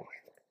happen.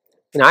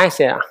 And I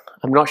say,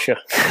 I'm not sure.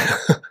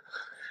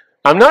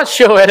 I'm not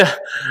sure whether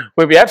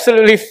we'll be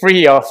absolutely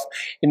free of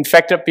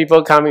infected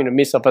people coming in the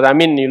midst of us. I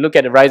mean, you look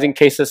at the rising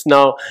cases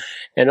now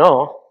and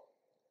all.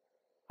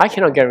 I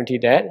cannot guarantee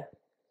that.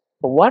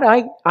 But what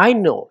I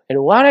know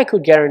and what I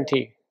could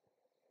guarantee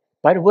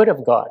by the word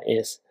of God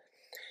is,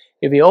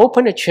 if we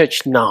open a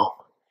church now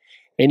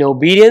in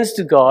obedience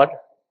to God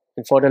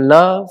and for the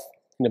love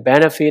and the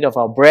benefit of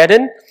our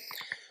brethren,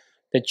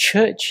 the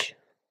church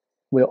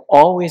will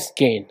always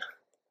gain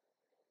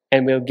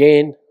and will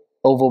gain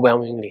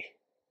overwhelmingly.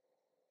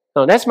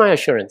 Now that's my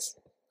assurance.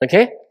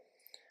 Okay?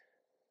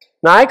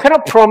 Now I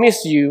cannot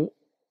promise you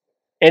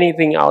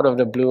anything out of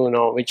the blue,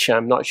 no, which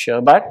I'm not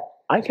sure, but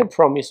I can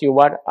promise you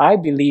what I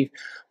believe,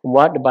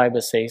 what the Bible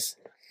says.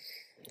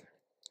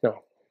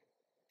 No.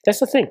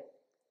 That's the thing.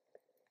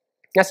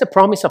 That's the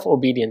promise of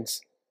obedience.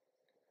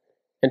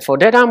 And for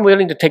that, I'm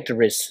willing to take the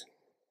risk.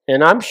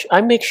 And I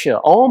make sure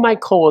all my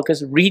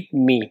co-workers read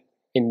me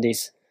in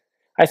this.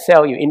 I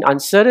tell you, in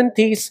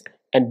uncertainties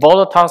and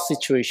volatile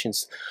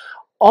situations,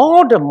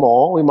 all the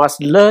more we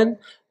must learn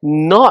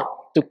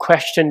not to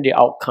question the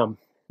outcome,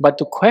 but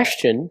to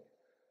question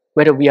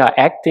whether we are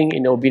acting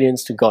in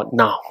obedience to God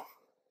now.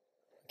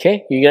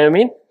 Okay, you get what I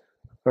mean?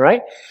 All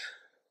right?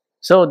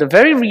 So the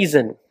very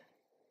reason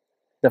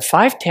the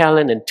 5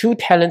 talent and 2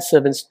 talent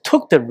servants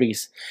took the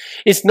risk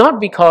is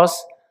not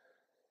because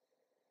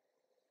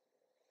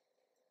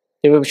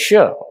they were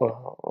sure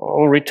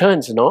on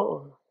returns,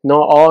 no,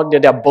 or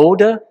they're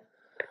bolder,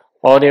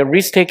 or they're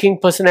risk-taking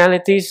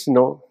personalities,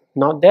 no,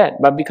 not that,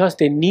 but because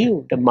they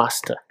knew the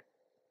master.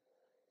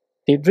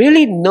 They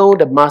really know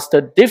the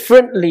master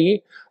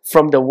differently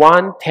from the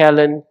 1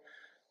 talent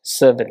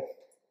servant.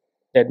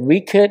 That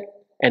wicked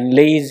and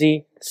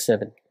lazy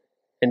servant.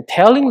 And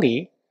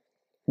tellingly,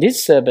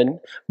 this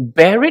servant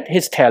buried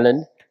his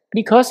talent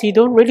because he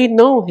don't really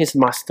know his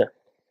master.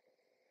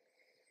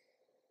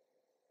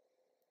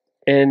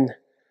 And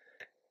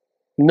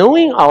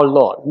knowing our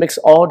Lord makes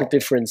all the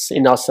difference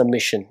in our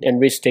submission and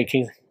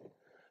risk-taking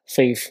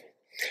faith.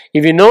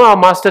 If you know our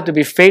master to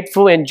be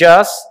faithful and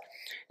just,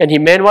 and he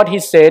meant what he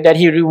said, that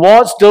he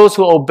rewards those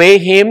who obey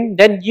him,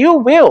 then you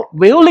will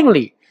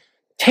willingly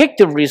take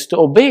the risk to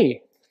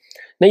obey.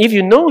 Now, if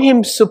you know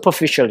him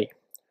superficially,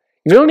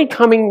 if you're only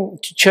coming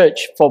to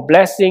church for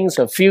blessings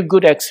or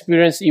feel-good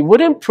experience, it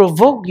wouldn't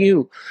provoke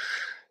you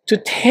to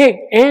take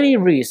any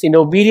risk in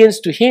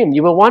obedience to him.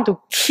 You will want to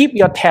keep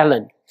your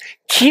talent,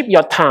 keep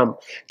your time,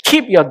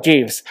 keep your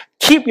gifts,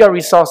 keep your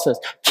resources,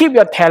 keep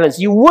your talents.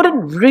 You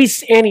wouldn't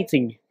risk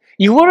anything.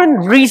 You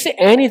wouldn't risk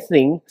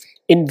anything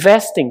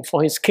investing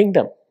for his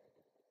kingdom.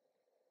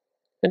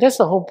 And that's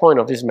the whole point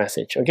of this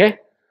message, okay?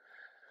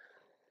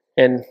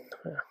 And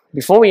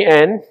before we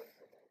end,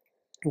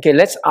 okay,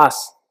 let's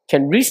ask,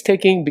 can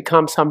risk-taking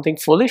become something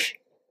foolish?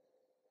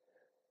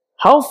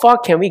 How far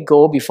can we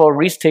go before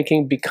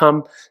risk-taking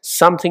become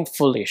something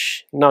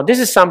foolish? Now, this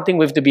is something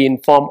we have to be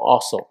informed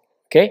also,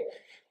 okay?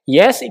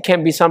 Yes, it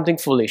can be something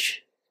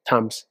foolish at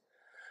times.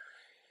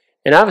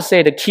 And I would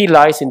say the key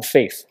lies in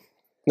faith.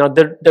 Now,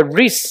 the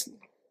risk,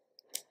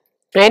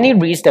 any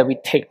risk that we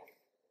take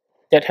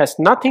that has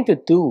nothing to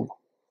do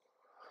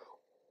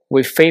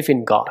with faith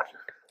in God,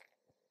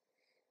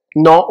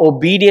 nor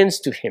obedience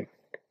to him,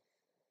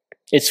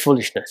 it's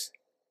foolishness.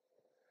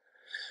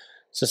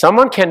 So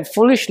someone can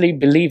foolishly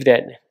believe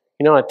that,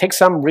 I take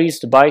some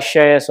risk to buy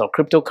shares or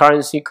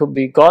cryptocurrency could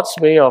be God's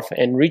way of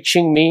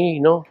enriching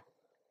me,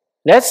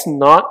 That's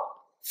not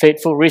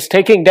faithful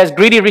risk-taking. That's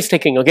greedy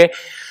risk-taking, okay?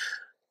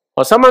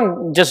 Or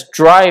someone just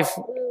drive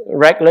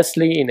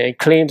recklessly and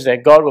claims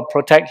that God will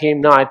protect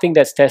him. No, I think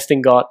that's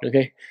testing God,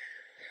 okay?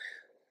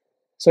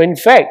 So in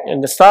fact,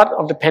 in the start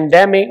of the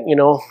pandemic,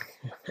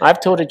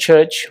 I've told the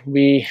church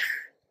we're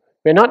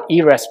not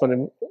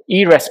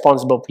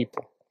irresponsible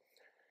people.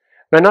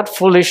 We're not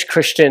foolish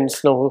Christians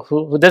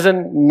who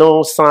doesn't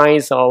know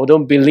science or who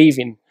don't believe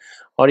in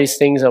all these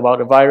things about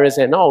the virus.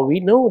 And we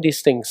know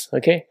these things,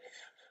 okay?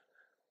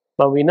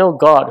 But we know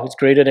God who's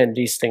greater than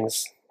these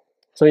things.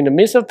 So in the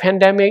midst of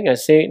pandemic, I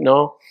say,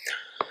 no,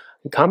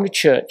 we come to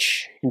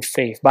church in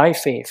faith, by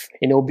faith,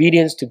 in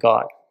obedience to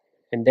God.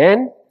 And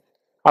then,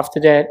 after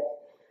that,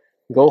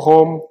 go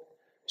home,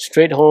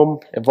 straight home,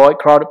 avoid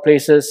crowded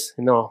places.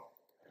 No.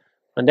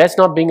 And that's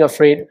not being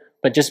afraid,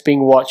 but just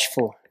being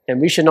watchful. And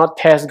we should not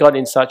test God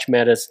in such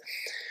matters.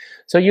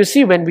 So you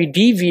see, when we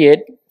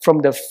deviate from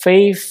the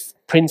faith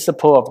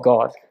principle of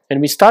God,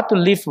 and we start to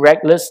live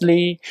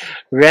recklessly,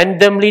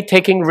 randomly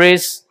taking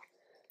risks,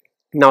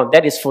 now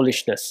that is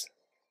foolishness.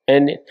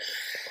 And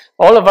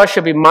all of us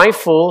should be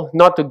mindful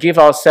not to give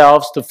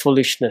ourselves to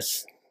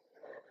foolishness.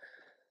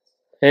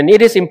 And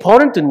it is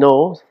important to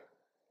know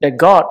that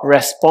God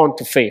responds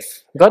to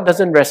faith. God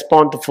doesn't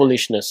respond to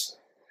foolishness.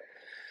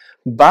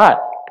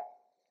 But,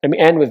 let me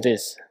end with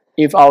this.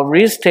 If our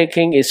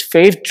risk-taking is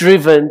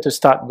faith-driven to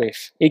start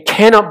with, it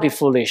cannot be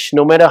foolish,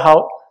 no matter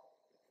how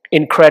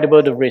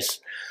incredible the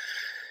risk.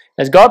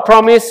 As God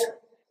promised,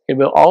 it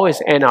will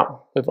always end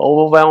up with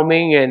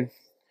overwhelming and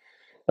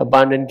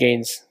abundant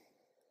gains.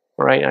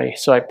 All right,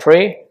 so I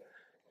pray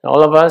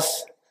all of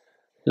us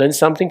learn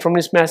something from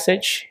this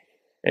message,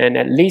 and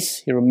at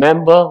least you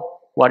remember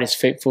what is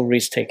faithful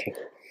risk-taking.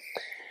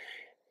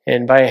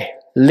 And by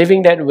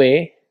living that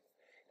way,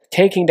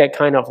 taking that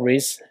kind of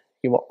risk,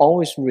 you will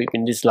always reap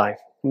in this life.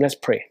 Let's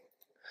pray.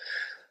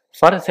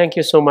 Father, thank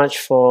you so much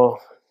for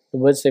the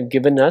words they've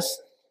given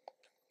us.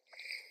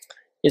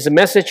 It's a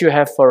message you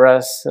have for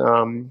us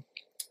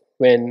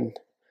when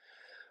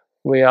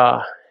we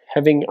are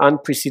having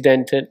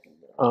unprecedented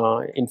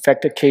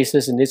infected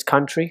cases in this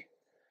country.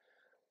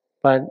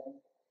 But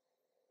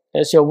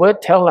as your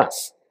word tells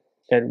us,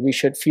 that we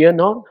should fear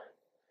not,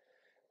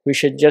 we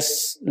should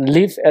just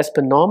live as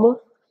per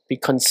normal, be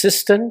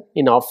consistent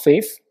in our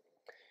faith.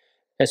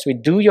 As we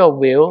do your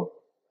will,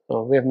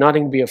 we have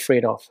nothing to be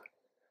afraid of.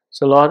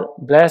 So Lord,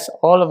 bless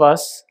all of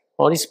us,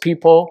 all these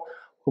people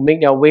who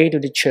make their way to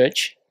the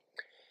church.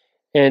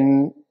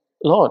 And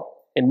Lord,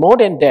 and more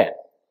than that,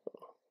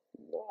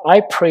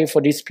 I pray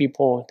for these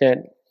people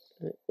that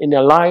in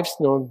their lives,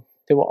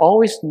 they will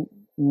always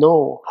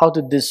know how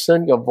to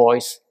discern your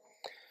voice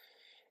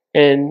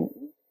and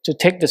to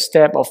take the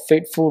step of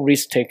faithful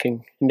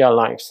risk-taking in their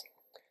lives.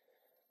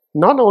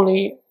 Not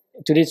only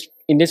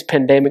in this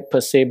pandemic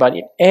per se, but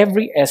in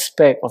every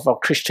aspect of our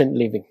Christian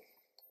living.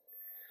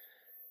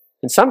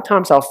 And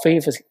sometimes our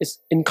faith is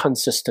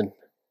inconsistent.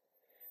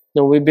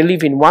 We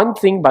believe in one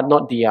thing but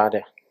not the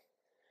other.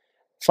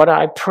 Father,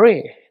 I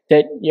pray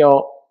that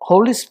your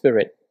Holy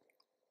Spirit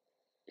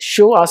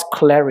show us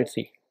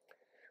clarity,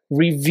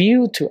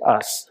 reveal to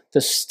us the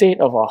state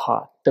of our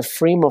heart, the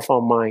frame of our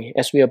mind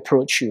as we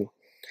approach you.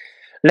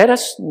 Let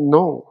us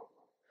know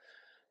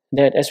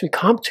that as we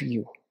come to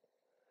you,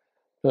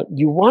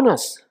 you want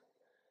us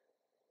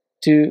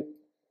to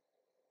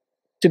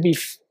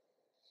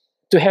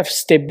have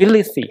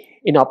stability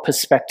in our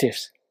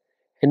perspectives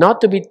and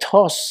not to be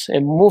tossed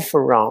and moved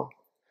around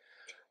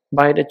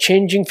by the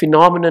changing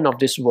phenomenon of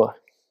this world.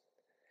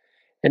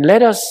 And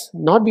let us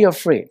not be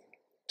afraid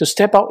to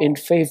step out in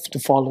faith to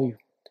follow you.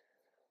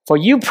 For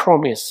you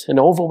promise an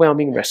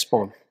overwhelming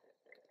response.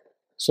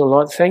 So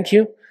Lord, thank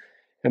you,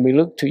 and we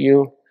look to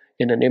you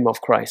in the name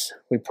of Christ.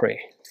 We pray.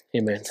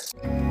 Amen.